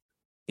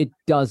 It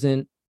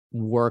doesn't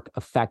work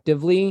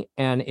effectively,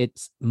 and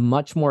it's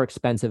much more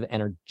expensive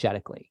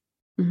energetically.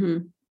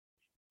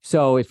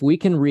 So if we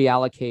can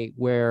reallocate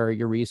where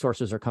your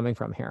resources are coming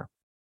from here,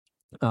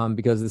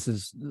 because this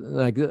is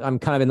like, I'm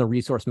kind of in the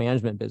resource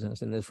management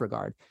business in this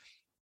regard.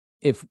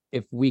 If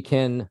we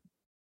can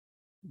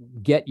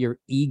get your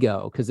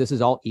ego, because this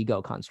is all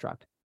ego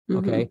construct,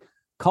 okay?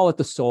 Call it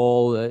the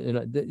soul.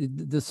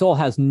 The soul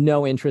has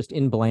no interest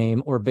in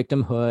blame or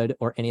victimhood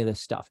or any of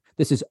this stuff.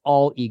 This is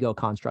all ego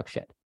construct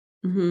shit.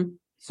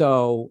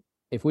 So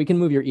if we can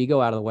move your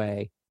ego out of the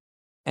way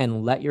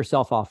and let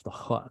yourself off the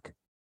hook,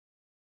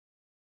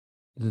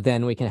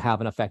 then we can have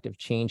an effective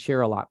change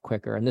here a lot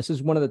quicker. And this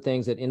is one of the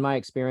things that, in my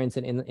experience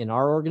and in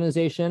our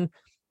organization,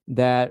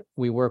 that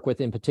we work with,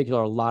 in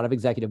particular, a lot of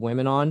executive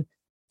women on.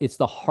 It's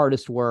the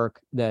hardest work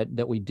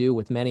that we do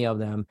with many of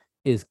them,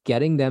 is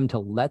getting them to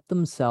let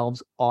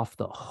themselves off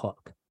the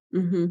hook.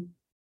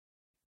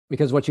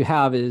 Because what you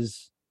have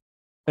is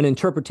an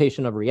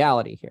interpretation of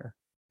reality here.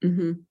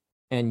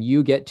 And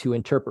you get to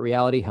interpret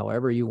reality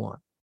however you want.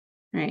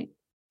 Right.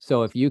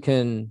 So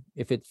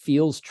if it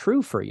feels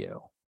true for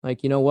you,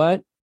 like, you know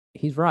what?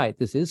 He's right.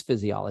 This is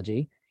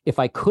physiology. If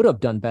I could have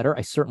done better,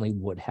 I certainly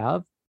would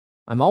have.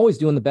 I'm always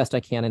doing the best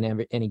I can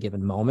in any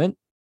given moment.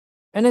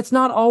 And it's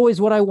not always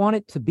what I want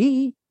it to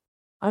be.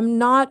 I'm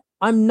not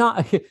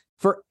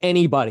for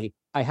anybody.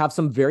 I have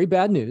some very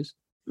bad news.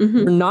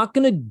 You're not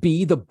going to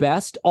be the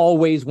best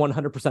always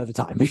 100% of the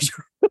time. Dang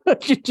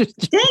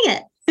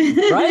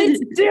it. Right?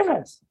 Damn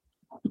it.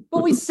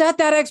 But we set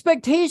that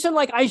expectation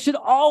like I should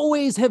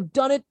always have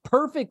done it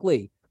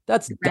perfectly.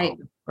 That's dumb,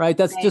 right?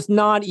 That's just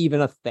not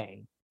even a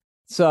thing.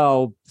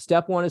 So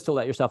step one is to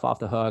let yourself off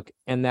the hook.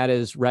 And that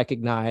is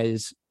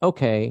recognize,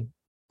 okay,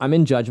 I'm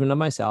in judgment of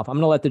myself. I'm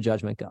going to let the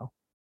judgment go.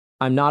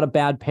 I'm not a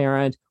bad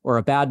parent or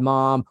a bad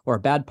mom or a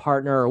bad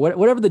partner or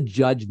whatever the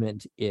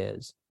judgment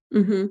is.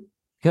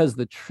 Because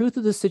the truth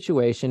of the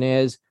situation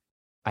is,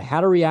 I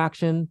had a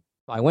reaction.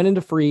 I went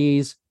into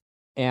freeze.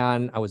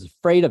 and I was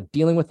afraid of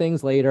dealing with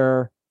things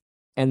later.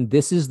 And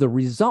this is the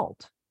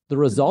result. The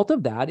result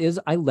of that is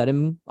I let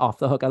him off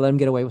the hook. I let him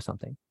get away with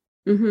something.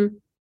 Mm-hmm.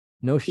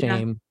 No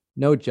shame,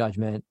 no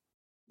judgment.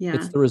 Yeah.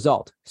 It's the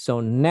result. So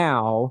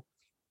now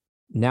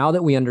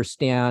that we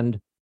understand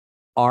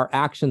our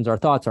actions, our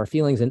thoughts, our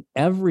feelings, and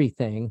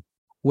everything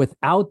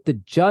without the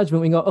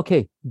judgment, we go,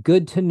 okay,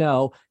 good to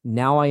know.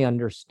 Now I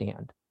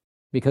understand.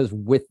 Because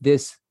with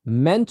this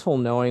mental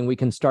knowing, we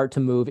can start to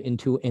move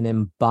into an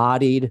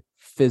embodied,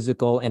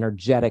 physical,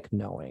 energetic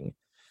knowing.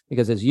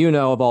 Because as you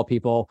know, of all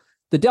people,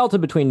 the delta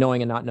between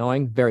knowing and not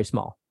knowing, very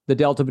small. The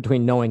delta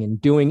between knowing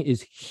and doing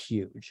is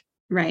huge.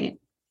 Right.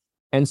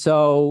 And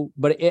so,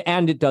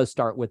 it does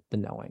start with the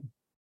knowing.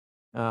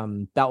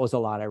 That was a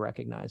lot, I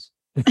recognize.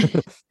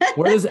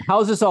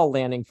 How's this all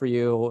landing for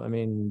you? I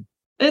mean,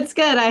 it's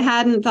good. I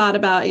hadn't thought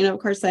about, of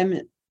course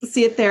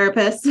see a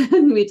therapist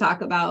and we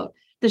talk about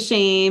the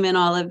shame and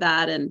all of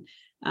that. And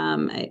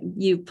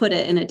you put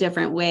it in a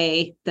different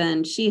way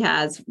than she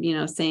has,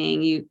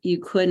 saying you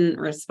couldn't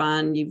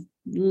respond. You've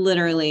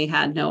literally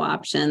had no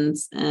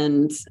options.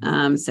 And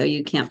so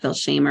you can't feel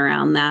shame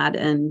around that.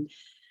 And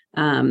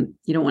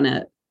you don't want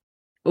to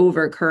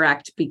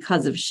overcorrect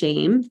because of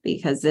shame,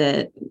 because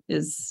it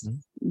is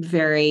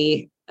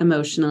very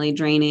emotionally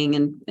draining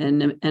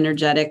and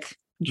energetic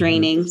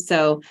draining. Mm-hmm.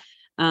 So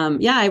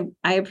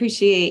I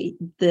appreciate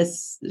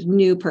this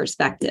new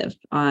perspective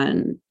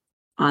on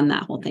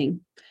that whole thing.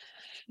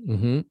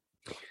 Mm-hmm.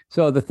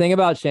 So the thing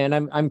about shame,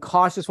 I'm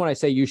cautious when I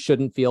say you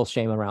shouldn't feel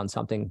shame around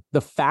something.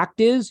 The fact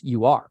is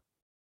you are,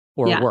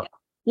 or were.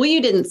 Well,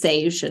 you didn't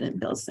say you shouldn't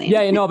feel shame.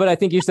 Yeah, but I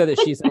think you said that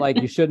she said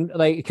like you shouldn't,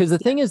 like, because the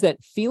thing is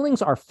that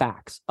feelings are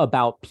facts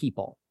about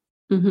people.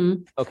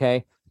 Mm-hmm.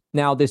 Okay.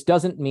 Now, this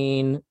doesn't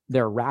mean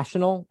they're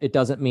rational. It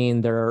doesn't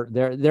mean they're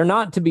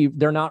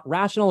not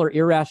rational or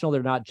irrational.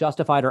 They're not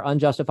justified or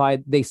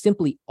unjustified. They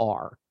simply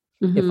are.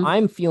 Mm-hmm. If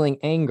I'm feeling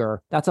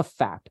anger, that's a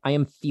fact. I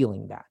am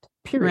feeling that.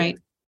 Period.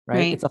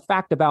 Right. It's a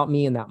fact about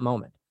me in that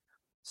moment.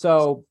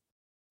 So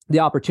the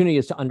opportunity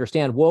is to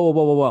understand,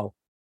 whoa.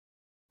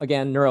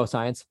 Again,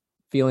 neuroscience,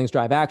 feelings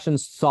drive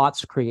actions,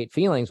 thoughts create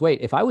feelings. Wait,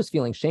 if I was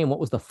feeling shame, what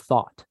was the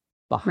thought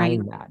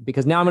behind that?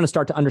 Because now I'm going to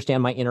start to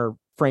understand my inner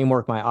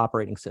framework, my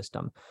operating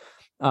system.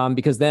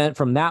 Because then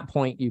from that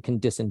point, you can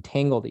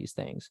disentangle these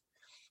things.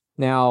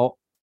 Now,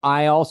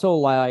 I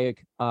also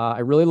I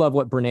really love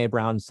what Brené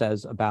Brown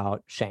says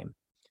about shame.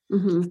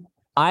 Mm-hmm.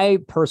 I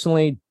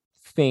personally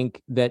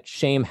think that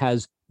shame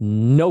has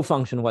no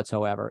function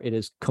whatsoever. It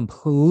is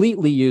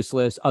completely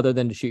useless other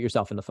than to shoot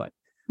yourself in the foot.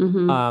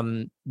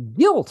 Mm-hmm.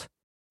 Guilt,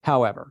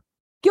 however,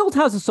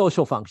 has a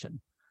social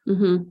function.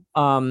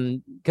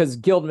 Because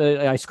guilt,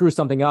 I screw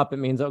something up, it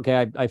means,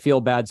 okay, I feel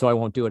bad, so I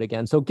won't do it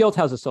again. So guilt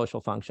has a social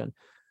function.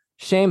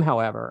 Shame,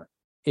 however,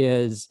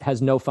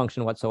 has no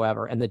function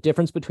whatsoever. And the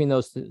difference between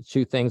those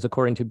two things,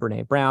 according to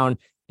Brené Brown,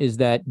 is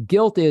that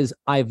guilt is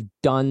I've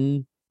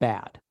done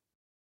bad.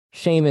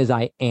 Shame is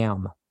I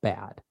am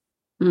bad.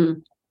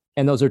 Mm.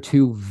 And those are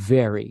two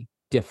very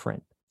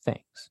different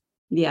things.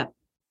 Yeah.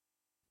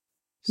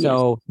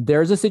 So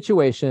there's a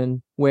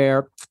situation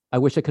where I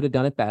wish I could have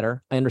done it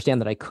better. I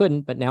understand that I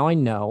couldn't, but now I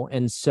know.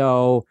 And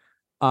so,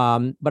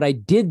 but I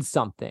did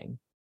something.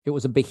 It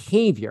was a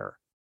behavior.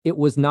 It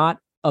was not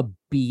a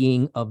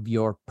being of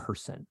your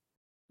person.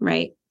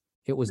 Right.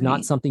 It was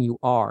not something you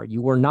are.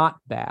 You were not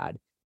bad.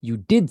 You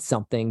did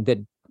something that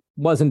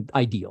wasn't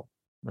ideal.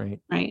 Right.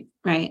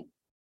 Right.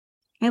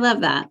 I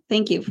love that.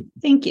 Thank you.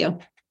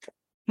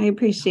 I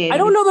appreciate it. I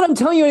don't know that I'm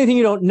telling you anything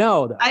you don't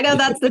know, though. I know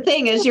that's the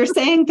thing is you're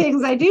saying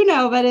things I do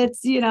know, but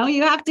it's, you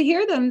have to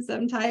hear them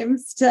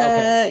sometimes to,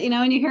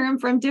 and you hear them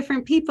from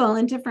different people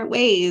in different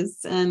ways,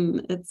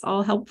 and it's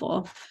all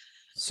helpful.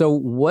 So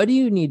what do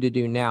you need to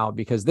do now?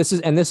 Because this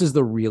is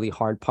the really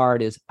hard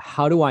part, is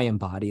how do I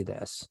embody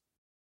this?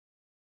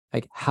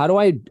 Like, how do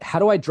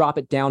I drop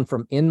it down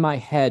from in my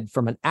head,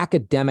 from an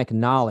academic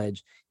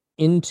knowledge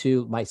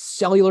into my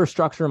cellular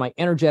structure, my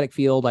energetic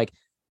field? Like,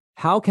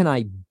 how can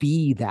I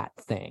be that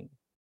thing?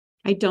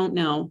 I don't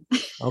know.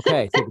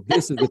 Okay, so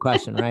this is the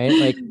question, right?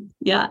 Like,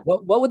 yeah.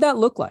 What would that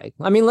look like?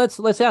 I mean, let's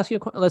ask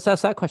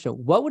that question.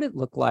 What would it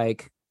look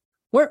like?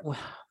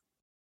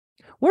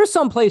 Where's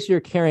someplace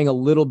you're carrying a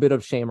little bit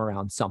of shame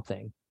around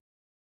something?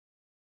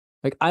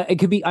 Like, it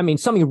could be,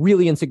 something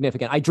really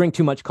insignificant. I drink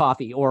too much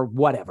coffee or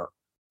whatever.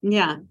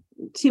 Yeah,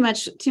 too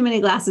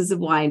many glasses of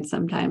wine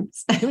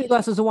sometimes. Too many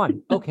glasses of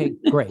wine. Okay,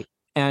 great.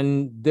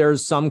 And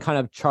there's some kind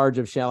of charge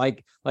of shame,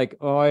 like,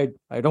 oh,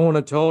 I don't want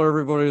to tell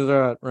everybody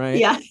that, right?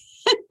 Yeah.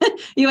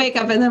 You wake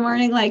up in the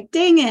morning like,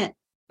 dang it,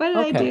 what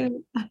did I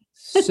do?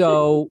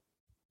 So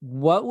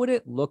what would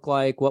it look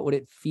like? What would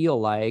it feel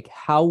like?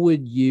 How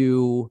would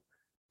you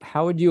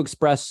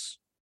express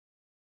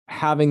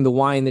having the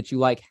wine that you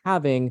like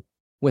having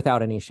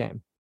without any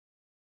shame?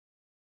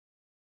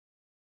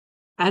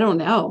 I don't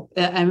know.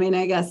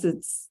 I guess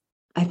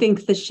I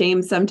think the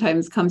shame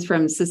sometimes comes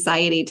from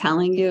society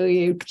telling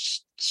you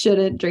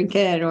shouldn't drink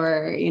it,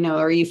 or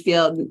you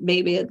feel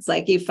maybe it's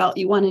like you felt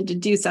you wanted to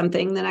do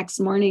something the next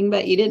morning,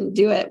 but you didn't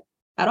do it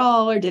at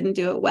all or didn't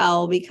do it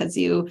well because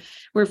you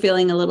were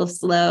feeling a little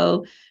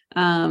slow.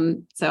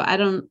 So I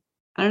don't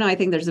know. I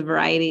think there's a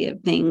variety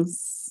of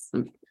things,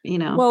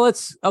 Well,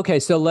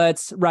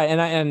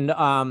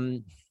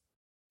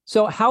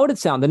 so how would it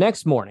sound the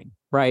next morning,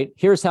 right?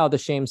 Here's how the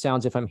shame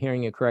sounds. If I'm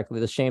hearing you correctly,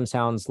 the shame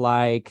sounds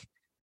like,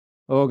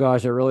 oh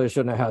gosh, I really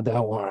shouldn't have had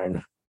that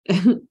wine.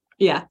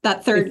 Yeah.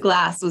 That third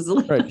glass was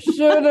right.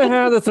 Shouldn't have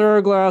had the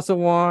third glass of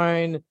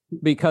wine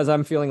because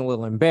I'm feeling a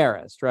little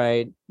embarrassed,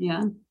 right?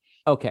 Yeah.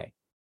 Okay.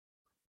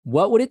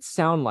 What would it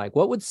sound like?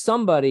 What would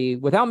somebody,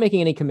 without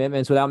making any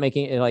commitments, without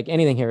making like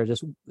anything here,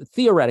 just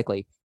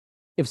theoretically,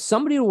 if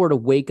somebody were to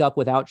wake up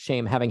without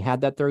shame, having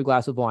had that third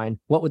glass of wine,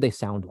 what would they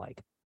sound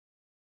like?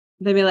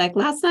 They'd be like,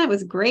 last night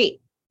was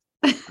great.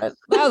 That's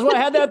why I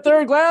had that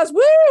third glass.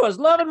 Woo! I was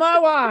loving my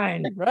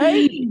wine,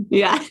 right?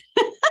 Yeah.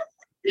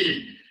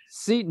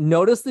 See,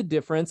 notice the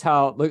difference.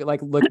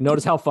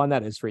 Notice how fun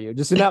that is for you.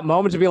 Just in that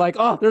moment to be like,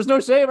 oh, there's no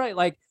shame, right?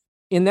 Like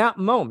in that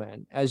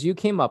moment, as you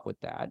came up with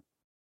that,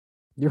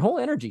 your whole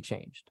energy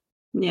changed.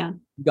 Yeah.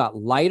 You got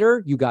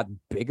lighter, you got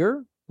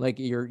bigger, like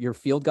your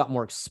field got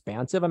more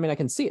expansive. I mean, I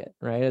can see it,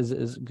 right?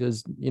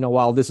 Because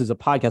while this is a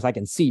podcast, I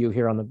can see you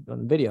here on the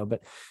video,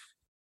 but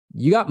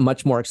you got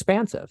much more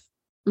expansive.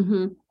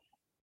 Mm-hmm.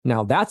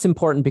 Now that's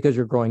important because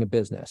you're growing a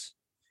business.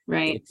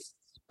 Right.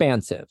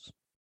 Expansive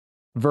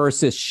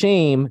versus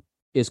shame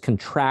is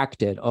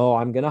contracted. Oh,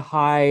 I'm going to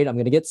hide. I'm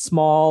going to get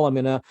small. I'm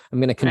going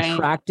to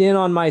contract in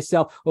on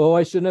myself. Oh,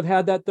 I shouldn't have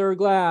had that third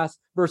glass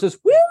versus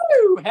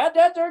woo, had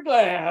that third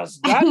glass.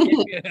 That gave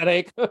me a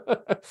headache.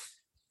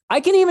 I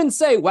can even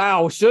say,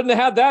 wow, shouldn't have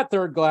had that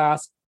third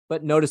glass.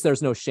 But notice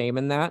there's no shame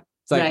in that.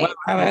 It's like, wow,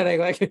 I have a headache.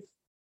 Like,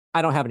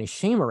 I don't have any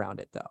shame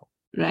around it though.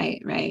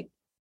 Right, right.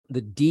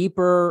 The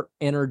deeper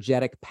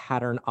energetic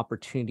pattern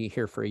opportunity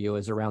here for you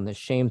is around this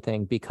shame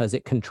thing because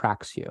it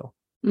contracts you.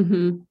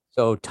 Mm-hmm.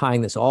 So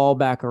tying this all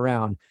back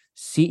around,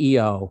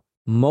 CEO,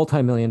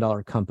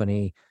 multi-million-dollar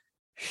company,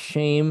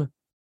 shame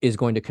is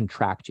going to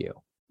contract you.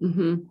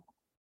 Mm-hmm.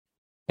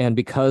 And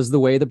because the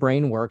way the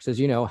brain works, as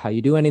you know, how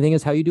you do anything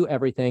is how you do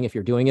everything. If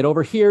you're doing it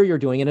over here, you're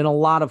doing it in a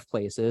lot of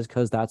places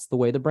because that's the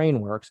way the brain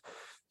works.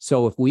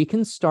 So if we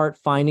can start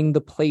finding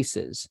the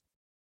places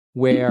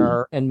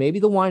where, and maybe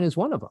the wine is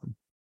one of them,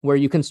 where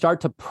you can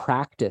start to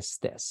practice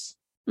this.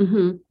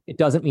 Mm-hmm. It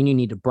doesn't mean you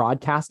need to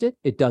broadcast it.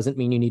 It doesn't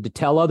mean you need to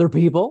tell other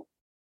people.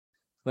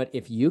 But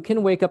if you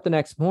can wake up the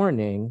next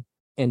morning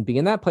and be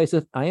in that place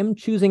of, I am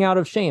choosing out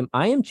of shame.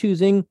 I am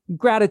choosing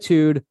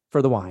gratitude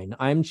for the wine.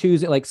 I'm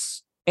choosing like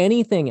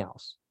anything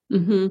else.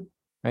 Mm-hmm.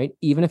 Right?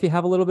 Even if you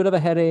have a little bit of a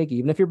headache,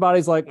 even if your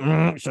body's like,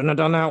 shouldn't have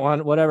done that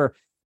one, whatever,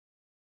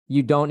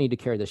 you don't need to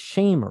carry the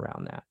shame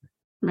around that.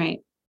 Right.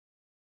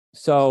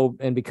 So,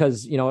 and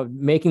because,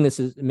 making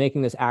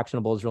this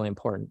actionable is really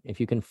important. If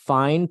you can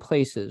find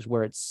places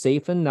where it's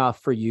safe enough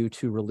for you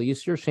to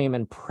release your shame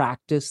and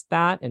practice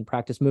that and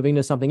practice moving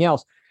to something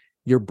else,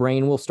 your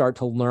brain will start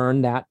to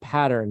learn that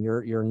pattern.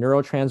 Your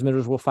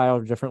neurotransmitters will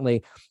fire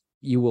differently.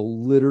 You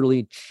will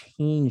literally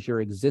change your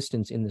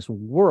existence in this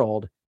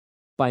world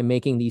by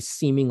making these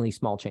seemingly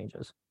small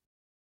changes.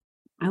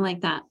 I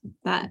like that.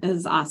 That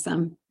is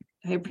awesome.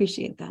 I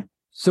appreciate that.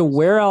 So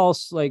where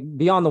else, like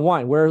beyond the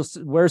wine,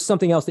 where's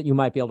something else that you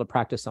might be able to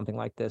practice something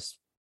like this?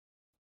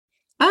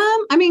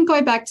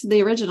 Going back to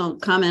the original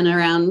comment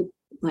around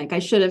like I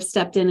should have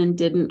stepped in and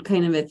didn't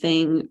kind of a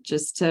thing,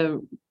 just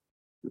to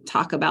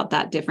talk about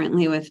that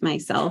differently with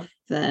myself,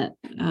 that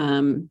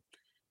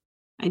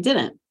I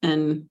didn't.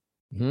 And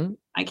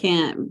I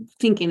can't,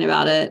 thinking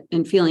about it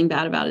and feeling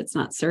bad about it's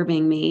not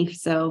serving me.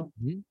 So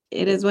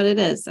it is what it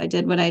is. I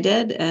did what I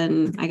did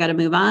and I got to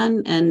move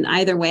on. And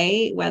either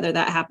way, whether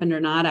that happened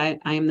or not, I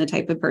am the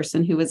type of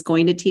person who was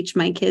going to teach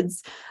my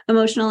kids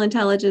emotional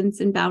intelligence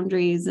and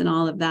boundaries and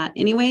all of that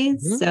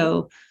anyways.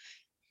 So,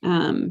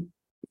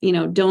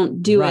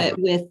 don't do it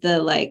with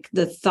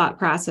the thought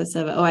process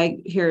of,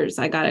 I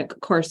got to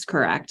course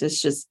correct.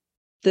 It's just,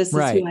 this is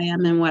who I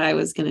am and what I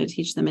was going to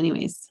teach them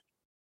anyways.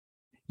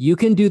 You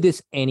can do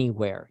this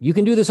anywhere. You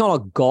can do this on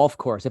a golf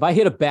course. If I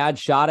hit a bad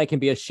shot, I can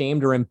be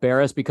ashamed or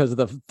embarrassed because of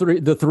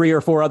the three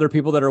or four other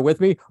people that are with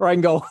me, or I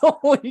can go,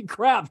 holy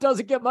crap,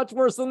 doesn't get much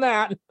worse than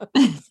that.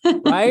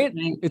 Right?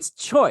 It's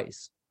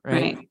choice,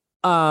 right?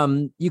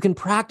 You can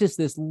practice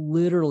this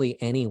literally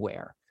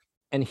anywhere.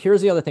 And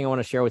here's the other thing I want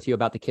to share with you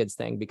about the kids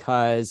thing,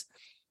 because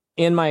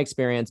in my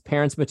experience,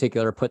 parents in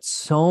particular put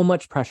so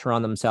much pressure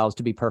on themselves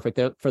to be perfect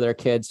for their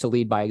kids, to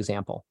lead by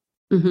example.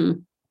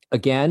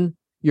 Again,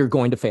 you're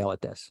going to fail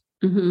at this.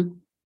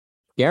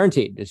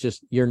 Guaranteed. It's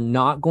just, you're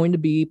not going to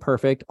be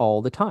perfect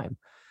all the time.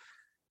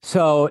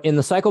 So in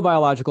the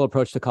psychobiological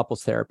approach to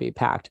couples therapy,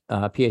 PACT,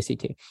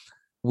 P-A-C-T,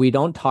 we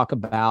don't talk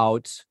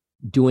about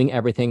doing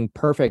everything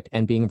perfect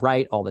and being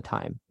right all the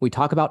time. We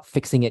talk about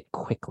fixing it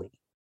quickly.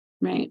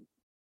 Right.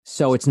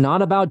 So it's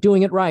not about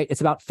doing it right.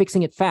 It's about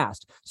fixing it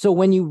fast. So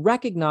when you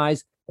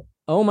recognize,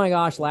 oh my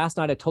gosh, last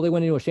night I totally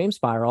went into a shame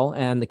spiral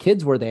and the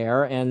kids were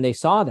there and they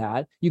saw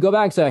that, you go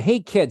back and say, hey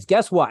kids,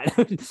 guess what?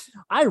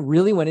 I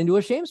really went into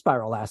a shame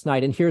spiral last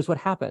night and here's what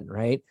happened,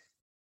 right?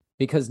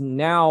 Because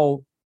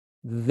now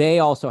they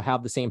also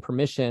have the same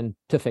permission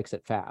to fix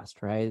it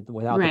fast, right?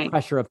 Without the Right.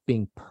 pressure of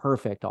being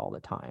perfect all the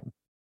time.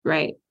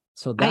 Right.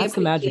 So I that's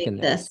the magic in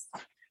appreciate this.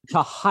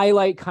 To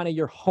highlight kind of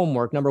your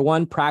homework. Number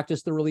one,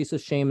 practice the release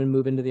of shame and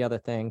move into the other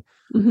thing.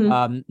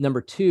 Mhm. Number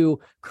two,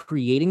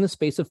 creating the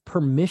space of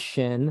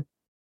permission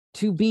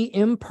to be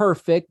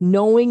imperfect,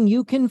 knowing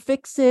you can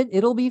fix it.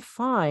 It'll be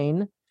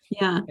fine.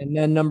 Yeah. And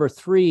then number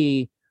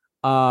three,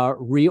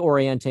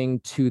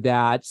 reorienting to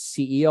that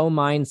CEO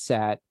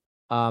mindset.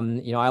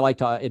 I like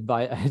to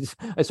advise,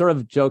 I sort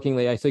of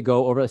jokingly, I said,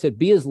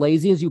 be as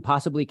lazy as you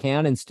possibly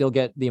can and still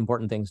get the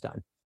important things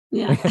done.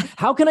 Yeah.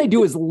 How can I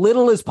do as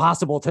little as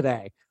possible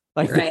today?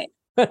 Like Right.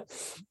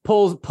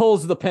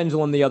 pulls the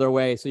pendulum the other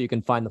way so you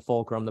can find the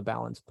fulcrum, the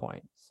balance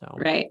point. So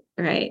Right.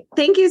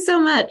 Thank you so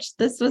much.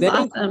 This was thank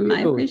awesome.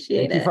 I you.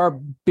 appreciate Thank you it. for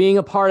being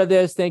a part of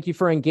this. Thank you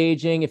for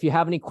engaging. If you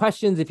have any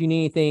questions, if you need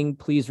anything,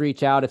 please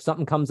reach out. If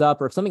something comes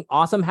up or if something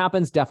awesome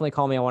happens, definitely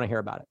call me. I want to hear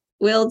about it.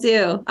 Will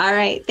do. All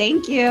right.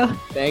 Thank you.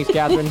 Thanks,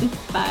 Catherine.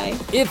 Bye.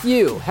 If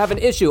you have an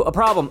issue, a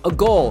problem, a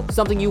goal,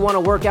 something you want to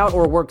work out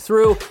or work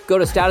through, go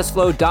to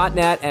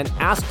statusflow.net and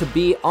ask to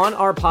be on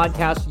our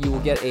podcast. You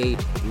will get a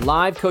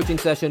live coaching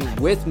session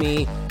with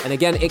me. And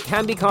again, it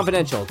can be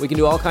confidential. We can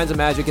do all kinds of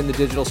magic in the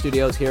digital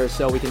studios here,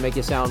 so we can make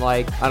you sound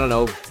like, I don't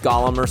know,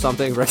 Gollum or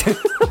something.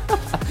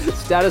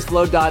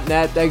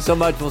 Statusflow.net. Thanks so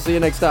much. We'll see you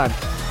next time.